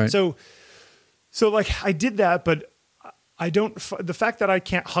other. Right. So like I did that, but I don't. The fact that I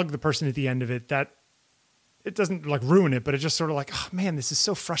can't hug the person at the end of it, that it doesn't like ruin it, but it's just sort of like, oh man, this is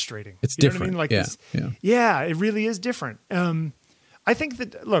so frustrating. It's you know different. What I mean? Like, yeah, it really is different. I think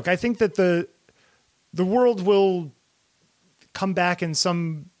that the world will come back in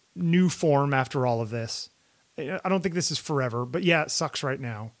some new form after all of this. I don't think this is forever, but yeah, it sucks right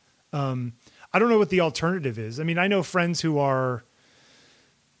now. I don't know what the alternative is. I mean, I know friends who are.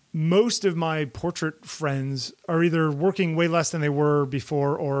 Most of my portrait friends are either working way less than they were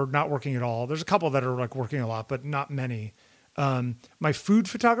before or not working at all. There's a couple that are like working a lot, but not many. My food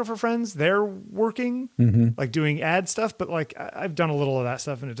photographer friends, they're working, like doing ad stuff, but like I've done a little of that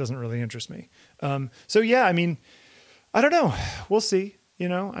stuff and it doesn't really interest me. So yeah, I mean, I don't know. We'll see. You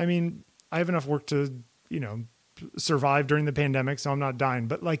know, I mean, I have enough work to, you know, survive during the pandemic, so I'm not dying,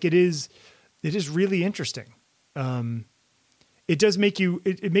 but like it is really interesting. It does make you,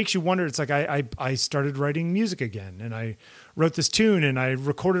 it makes you wonder. It's like, I started writing music again, and I wrote this tune and I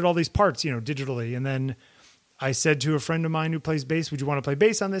recorded all these parts, you know, digitally. And then I said to a friend of mine who plays bass, would you want to play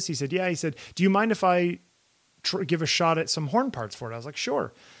bass on this? He said, yeah. He said, do you mind if I give a shot at some horn parts for it? I was like,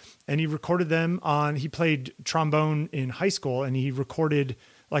 sure. And he recorded them he played trombone in high school, and he recorded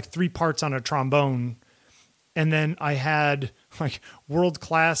like 3 parts on a trombone. And then I had like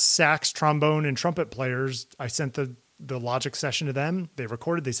world-class sax, trombone, and trumpet players. I sent the Logic session to them. They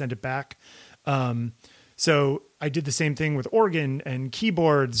recorded, they sent it back. So I did the same thing with organ and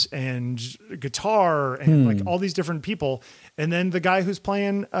keyboards and guitar and like all these different people. And then the guy who's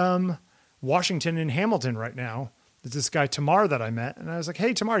playing Washington and Hamilton right now, there's this guy Tamar that I met. And I was like,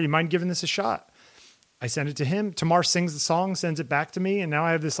 hey, Tamar, you mind giving this a shot? I sent it to him. Tamar sings the song, sends it back to me. And now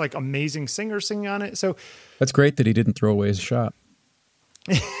I have this like amazing singer singing on it. So that's great that he didn't throw away his shot.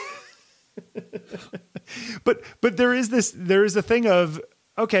 But there is a thing of,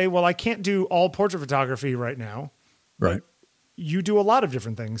 okay, well, I can't do all portrait photography right now. Right. You do a lot of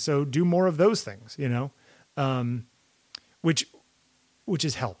different things. So do more of those things, you know, which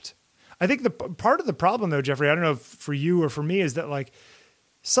has helped. I think the part of the problem though, Jeffrey, I don't know if for you or for me, is that like,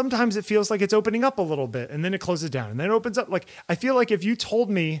 sometimes it feels like it's opening up a little bit and then it closes down and then it opens up. Like, I feel like if you told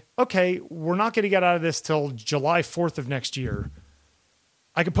me, okay, we're not going to get out of this till July 4th of next year,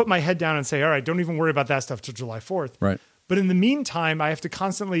 I could put my head down and say, all right, don't even worry about that stuff till July 4th. Right. But in the meantime, I have to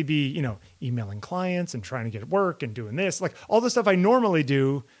constantly be, you know, emailing clients and trying to get work and doing this, like all the stuff I normally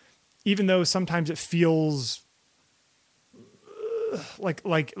do, even though sometimes it feels like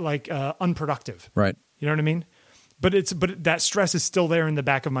unproductive. Right. You know what I mean? But that stress is still there in the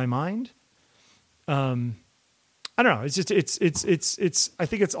back of my mind. I don't know. It's just, I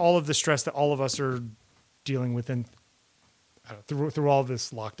think it's all of the stress that all of us are dealing with through all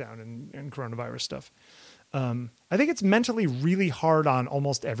this lockdown and coronavirus stuff. I think it's mentally really hard on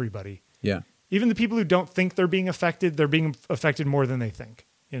almost everybody. Yeah. Even the people who don't think they're being affected more than they think,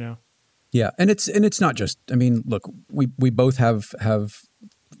 you know? Yeah. And it's not just, I mean, look, we both have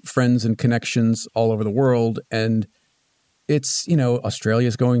friends and connections all over the world, and it's, you know,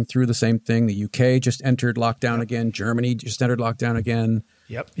 Australia's going through the same thing. The UK just entered lockdown again. Germany just entered lockdown again.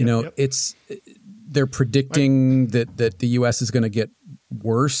 They're predicting that the US is going to get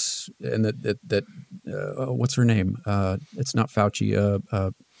worse, and that what's her name? It's not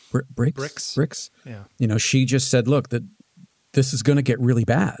Fauci. Bricks. Yeah. You know, she just said, look, that this is going to get really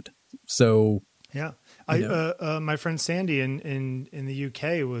bad. So yeah, my friend Sandy in the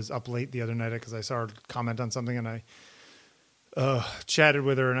UK was up late the other night because I saw her comment on something, and I chatted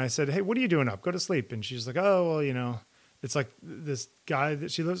with her, and I said, hey, what are you doing up? Go to sleep. And she's like, oh, well, you know, it's like this guy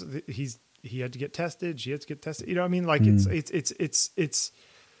that she lives with, he's he had to get tested. She had to get tested. You know what I mean? Like it's,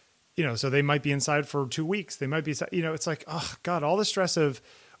 you know, so they might be inside for 2 weeks. They might be, you know, it's like, oh God, all the stress of,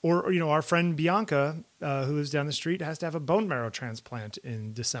 or, you know, our friend Bianca, who lives down the street, has to have a bone marrow transplant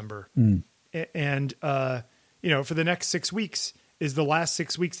in December. And, you know, for the next 6 weeks is the last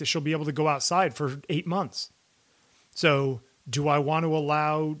 6 weeks that she'll be able to go outside for 8 months. So do I want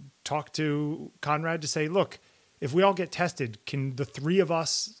to talk to Conrad to say, look, if we all get tested, can the 3 of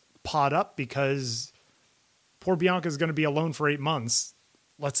us pod up? Because poor Bianca is going to be alone for 8 months.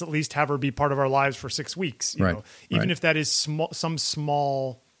 Let's at least have her be part of our lives for 6 weeks. You know, even if that is some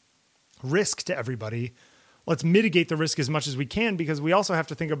small risk to everybody, let's mitigate the risk as much as we can, because we also have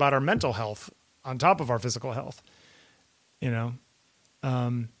to think about our mental health on top of our physical health. You know,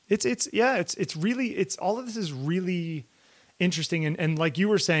 it's really all of this is really interesting. And like you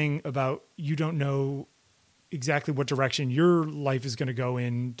were saying about, you don't know exactly what direction your life is going to go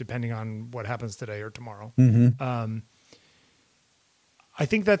in depending on what happens today or tomorrow. I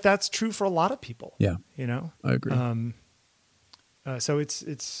think that's true for a lot of people. Yeah. You know, I agree. So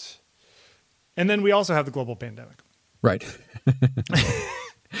it's, and then we also have the global pandemic. Right.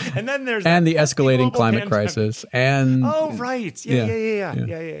 And then there's the escalating climate crisis. And oh, right. Yeah.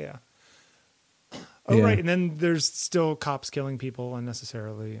 Oh, Yeah. right. And then there's still cops killing people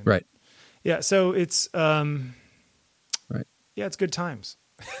unnecessarily. And, right. Yeah. So it's, right. Yeah, it's good times.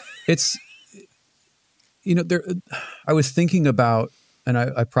 It's, you know, I was thinking about, and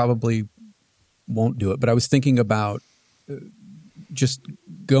I probably won't do it, but I was thinking about just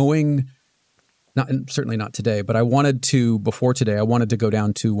going, certainly not today, but I wanted to, before today, I wanted to go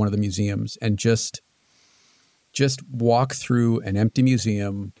down to one of the museums and just walk through an empty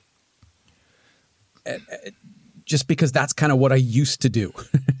museum, just because that's kind of what I used to do.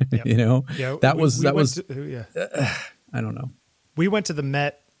 Yep. You know, I don't know. We went to the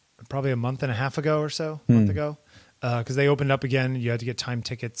Met probably a month and a half ago or so, month ago, because they opened up again. You had to get time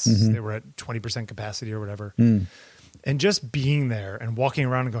tickets. They were at 20% capacity or whatever. And just being there and walking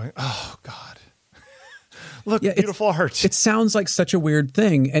around and going, oh God, look, beautiful art. It sounds like such a weird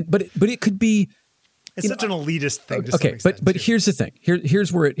thing, but it could be. It's such an elitist thing. To okay, but here's the thing.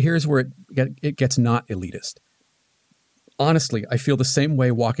 Here's where it gets not elitist. Honestly, I feel the same way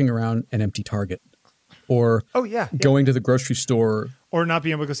walking around an empty Target, or going to the grocery store, or not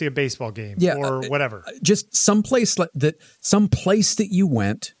being able to go see a baseball game, or whatever. Just some place that you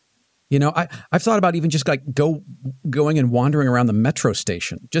went. You know, I've thought about even just like going and wandering around the metro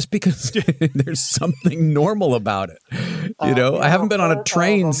station, just because there's something normal about it. You know, I haven't been on a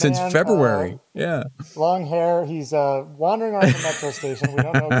train since February. Long hair. He's wandering around the metro station. We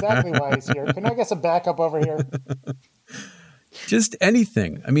don't know exactly why he's here. Can I get some backup over here? Just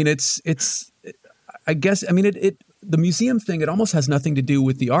anything. I mean, I guess, the museum thing, it almost has nothing to do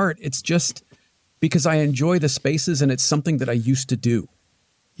with the art. It's just because I enjoy the spaces and it's something that I used to do.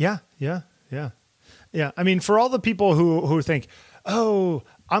 Yeah. I mean, for all the people who think, oh,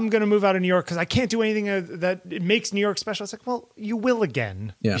 I'm going to move out of New York because I can't do anything that it makes New York special. It's like, well, you will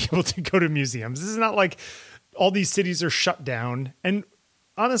again be able to go to museums. This is not like all these cities are shut down. And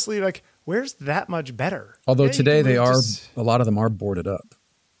honestly, like, where's that much better? Although today a lot of them are boarded up.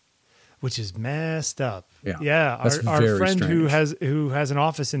 Which is messed up. Yeah. Our friend who has an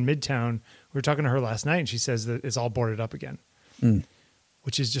office in Midtown, we were talking to her last night and she says that it's all boarded up again.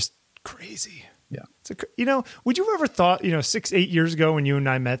 Which is just crazy. Yeah. Would you ever thought, 6-8 years ago when you and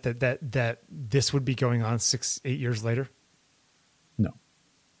I met that this would be going on 6-8 years later? No.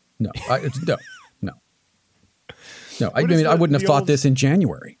 I wouldn't have thought this in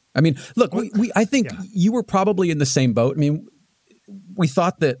January. I mean, look, I think you were probably in the same boat. I mean, we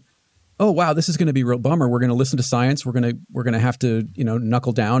thought that, oh wow, this is going to be a real bummer. We're going to listen to science. We're going to have to,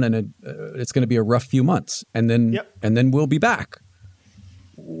 knuckle down, and it's going to be a rough few months, and then we'll be back.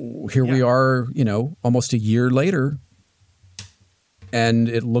 Here we are, almost a year later, and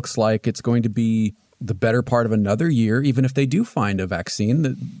it looks like it's going to be the better part of another year, even if they do find a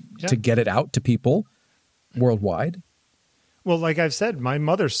vaccine to get it out to people worldwide. Well, like I've said, my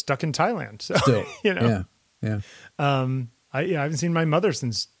mother's stuck in Thailand. So, still, yeah. I haven't seen my mother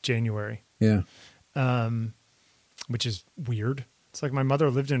since January. Yeah. Which is weird. It's like my mother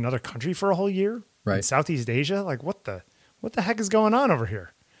lived in another country for a whole year. Right. In Southeast Asia. Like what the heck is going on over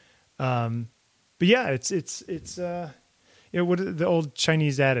here? But yeah, it's what is the old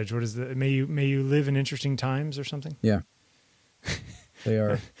Chinese adage? What is may you live in interesting times or something? Yeah. They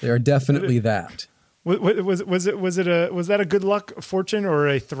are definitely that. Was that a good luck fortune or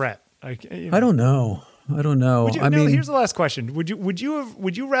a threat? I don't know. Here's the last question. Would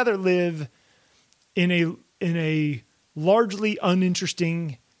you rather live in a largely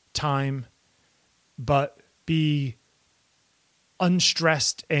uninteresting time but be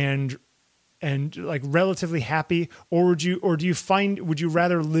unstressed and like relatively happy, or do you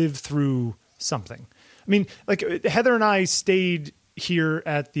rather live through something? I mean, like Heather and I stayed here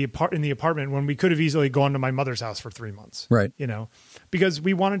at in the apartment when we could have easily gone to my mother's house for 3 months. Right. You know, because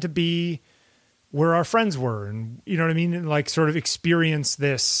we wanted to be where our friends were, and you know what I mean? And like sort of experience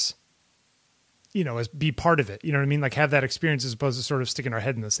this, you know, as be part of it. You know what I mean? Like have that experience as opposed to sort of sticking our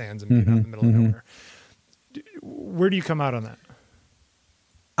head in the sands and being out in the middle of nowhere. Where do you come out on that?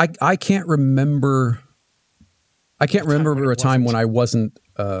 I can't remember. I can't remember a time when I wasn't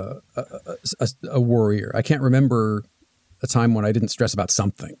a worrier. I can't remember a time when I didn't stress about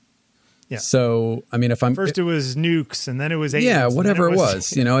something. Yeah. So, I mean, if I'm first it was nukes and then it was aliens. Yeah, whatever it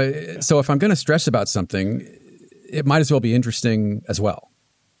was, you know. So if I'm going to stress about something, it might as well be interesting as well.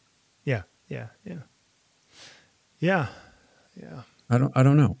 Yeah. I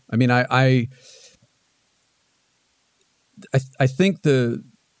don't know. I mean, I think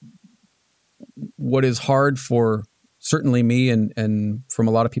what is hard for certainly me and from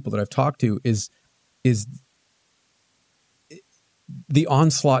a lot of people that I've talked to is the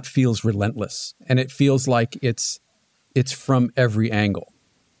onslaught feels relentless, and it feels like it's from every angle.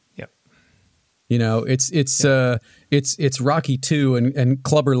 Yep. You know, it's Rocky 2 and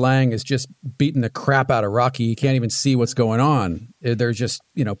Clubber Lang is just beating the crap out of Rocky. You can't even see what's going on. There's just,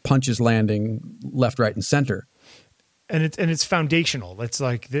 you know, punches landing left, right, and center. And it's foundational. It's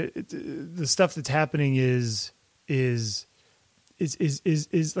like the stuff that's happening is like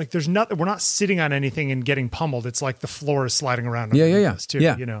there's nothing. We're not sitting on anything and getting pummeled. It's like the floor is sliding around. Yeah. Too,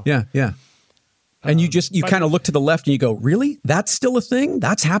 yeah. You know. Yeah. And you kind of look to the left and you go, really? That's still a thing?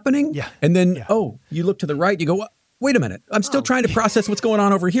 That's happening? Yeah. And then you look to the right. You go, wait a minute. I'm still trying to process what's going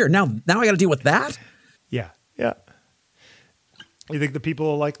on over here. Now I got to deal with that. Yeah. You think the people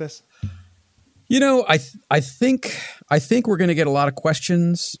will like this? You know, I think we're going to get a lot of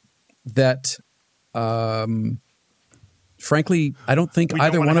questions that, frankly, I don't think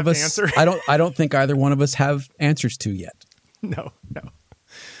either one of us. I don't think either one of us have answers to yet. No.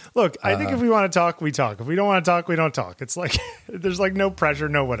 Look, I think if we want to talk, we talk. If we don't want to talk, we don't talk. It's like there's like no pressure,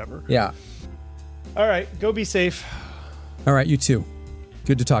 no whatever. Yeah. All right, go be safe. All right, you too.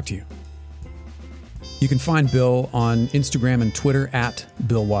 Good to talk to you. You can find Bill on Instagram and Twitter at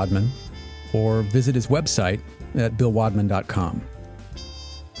Bill Wadman, or visit his website at billwadman.com.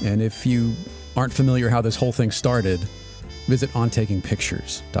 And if you aren't familiar how this whole thing started, visit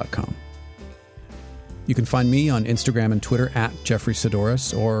ontakingpictures.com. You can find me on Instagram and Twitter at Jeffrey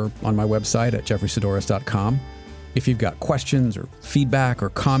Sidoris, or on my website at jeffreysidoris.com. If you've got questions or feedback or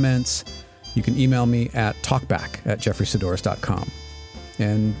comments, you can email me at talkback@jeffreysidoris.com.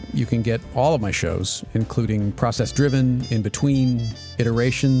 And you can get all of my shows, including Process Driven, In Between,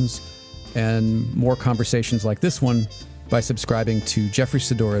 Iterations, and more conversations like this one by subscribing to Jeffrey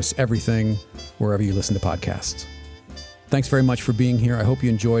Sidoris Everything wherever you listen to podcasts. Thanks very much for being here. I hope you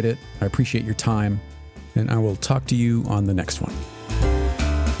enjoyed it. I appreciate your time, and I will talk to you on the next one.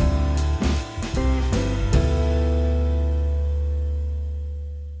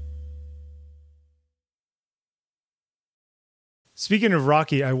 Speaking of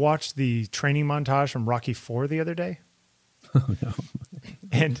Rocky, I watched the training montage from Rocky 4 the other day. Oh, no.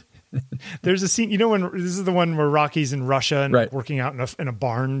 And there's a scene, you know, when this is the one where Rocky's in Russia and right. working out in a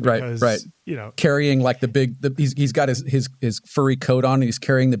barn because, right. you know, carrying like he's got his furry coat on and he's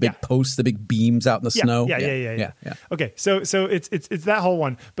carrying the big posts, the big beams out in the snow. Yeah. Okay. So it's that whole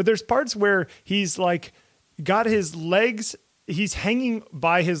one, but there's parts where he's like got his legs, he's hanging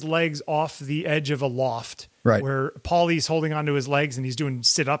by his legs off the edge of a loft. Right. Where Paulie's holding onto his legs and he's doing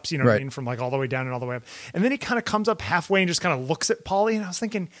sit-ups, you know what I mean, from like all the way down and all the way up. And then he kind of comes up halfway and just kind of looks at Paulie. And I was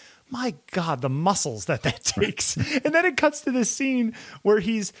thinking, my God, the muscles that takes. And then it cuts to this scene where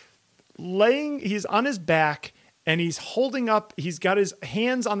he's on his back and he's holding up, he's got his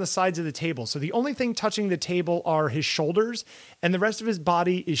hands on the sides of the table. So the only thing touching the table are his shoulders, and the rest of his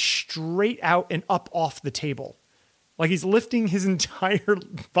body is straight out and up off the table. Like he's lifting his entire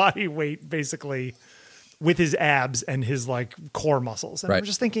body weight, basically, with his abs and his like core muscles. And I'm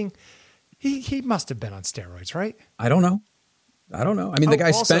just thinking, he must have been on steroids, right? I don't know. I mean, the guy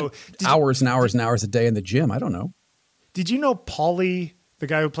spent hours and hours and hours a day in the gym. I don't know. Did you know Paulie, the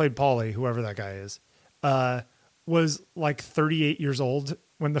guy who played Paulie, whoever that guy is, was like 38 years old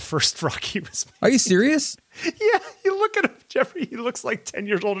when the first Rocky was made? Are you serious? Yeah. You look at him, Jeffrey, he looks like 10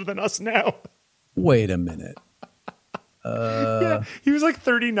 years older than us now. Wait a minute. Yeah, he was like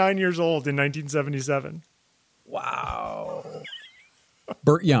 39 years old in 1977. Wow.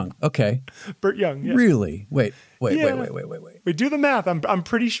 Burt Young. Okay. Burt Young. Yeah. Really? Wait. Wait, do the math. I'm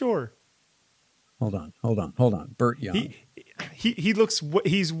pretty sure. Hold on. Burt Young. He looks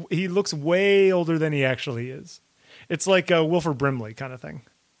way older than he actually is. It's like a Wilford Brimley kind of thing.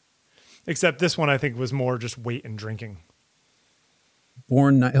 Except this one I think was more just weight and drinking.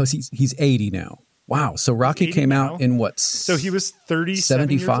 He's 80 now. Wow. So Rocky came out in what? So he was 37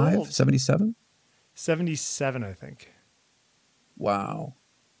 years 75, old. 77? 77, I think. Wow.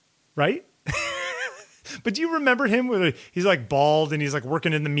 Right? But do you remember him where he's like bald and he's like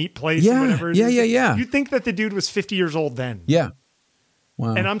working in the meat place? Yeah, or whatever yeah. You'd think that the dude was 50 years old then. Yeah.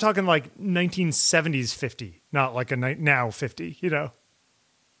 Wow. And I'm talking like 1970s 50, not like now 50, you know?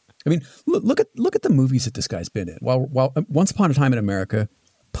 I mean, look at the movies that this guy's been in. While Once Upon a Time in America,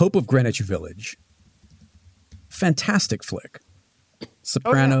 Pope of Greenwich Village, fantastic flick.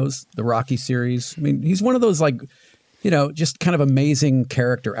 Sopranos, the Rocky series. I mean, he's one of those like, just kind of amazing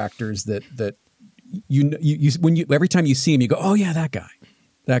character actors that every time you see him, you go, oh yeah, that guy.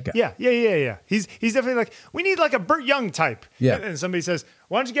 Yeah. He's definitely like, we need like a Burt Young type. Yeah. And somebody says,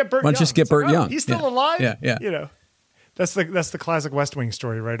 why don't you get Burt Young? Why don't you just get Burt Young? He's still alive? Yeah. You know, that's the classic West Wing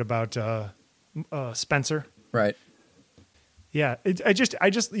story, right? About Spencer. Right. Yeah.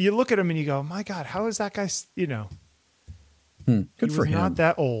 You look at him and you go, my God, how is that guy, Good for him. Not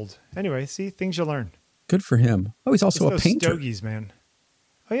that old. Anyway, see, things you learn. Good for him. Oh, he's also a painter. Stogies, man.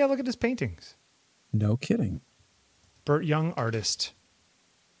 Oh yeah, look at his paintings. No kidding. Burt Young, artist.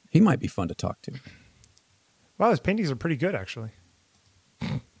 He might be fun to talk to. Wow, his paintings are pretty good, actually.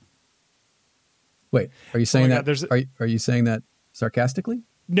 Wait, are you saying God, that? Are you saying that sarcastically?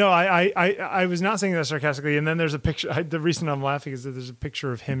 No, I was not saying that sarcastically. And then there's a picture. The reason I'm laughing is that there's a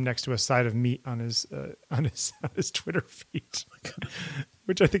picture of him next to a side of meat on his Twitter feed,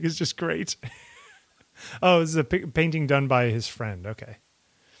 which I think is just great. Oh, this is a painting done by his friend. Okay.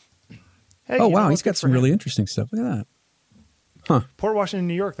 Hey, oh wow, he's got some really interesting stuff. Look at that. Huh. Port Washington,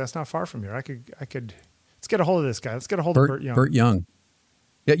 New York. That's not far from here. I could. Let's get a hold of this guy. Let's get a hold of Burt Young. Burt Young.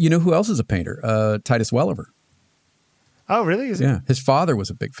 Yeah, you know who else is a painter? Titus Welliver. Oh, really? Yeah, his father was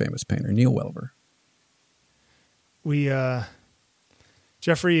a big famous painter, Neil Welliver.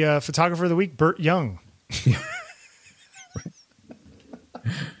 Jeffrey, photographer of the week, Burt Young.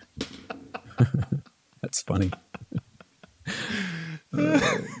 That's funny. Oh my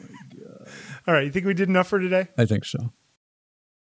God. All right, you think we did enough for today? I think so.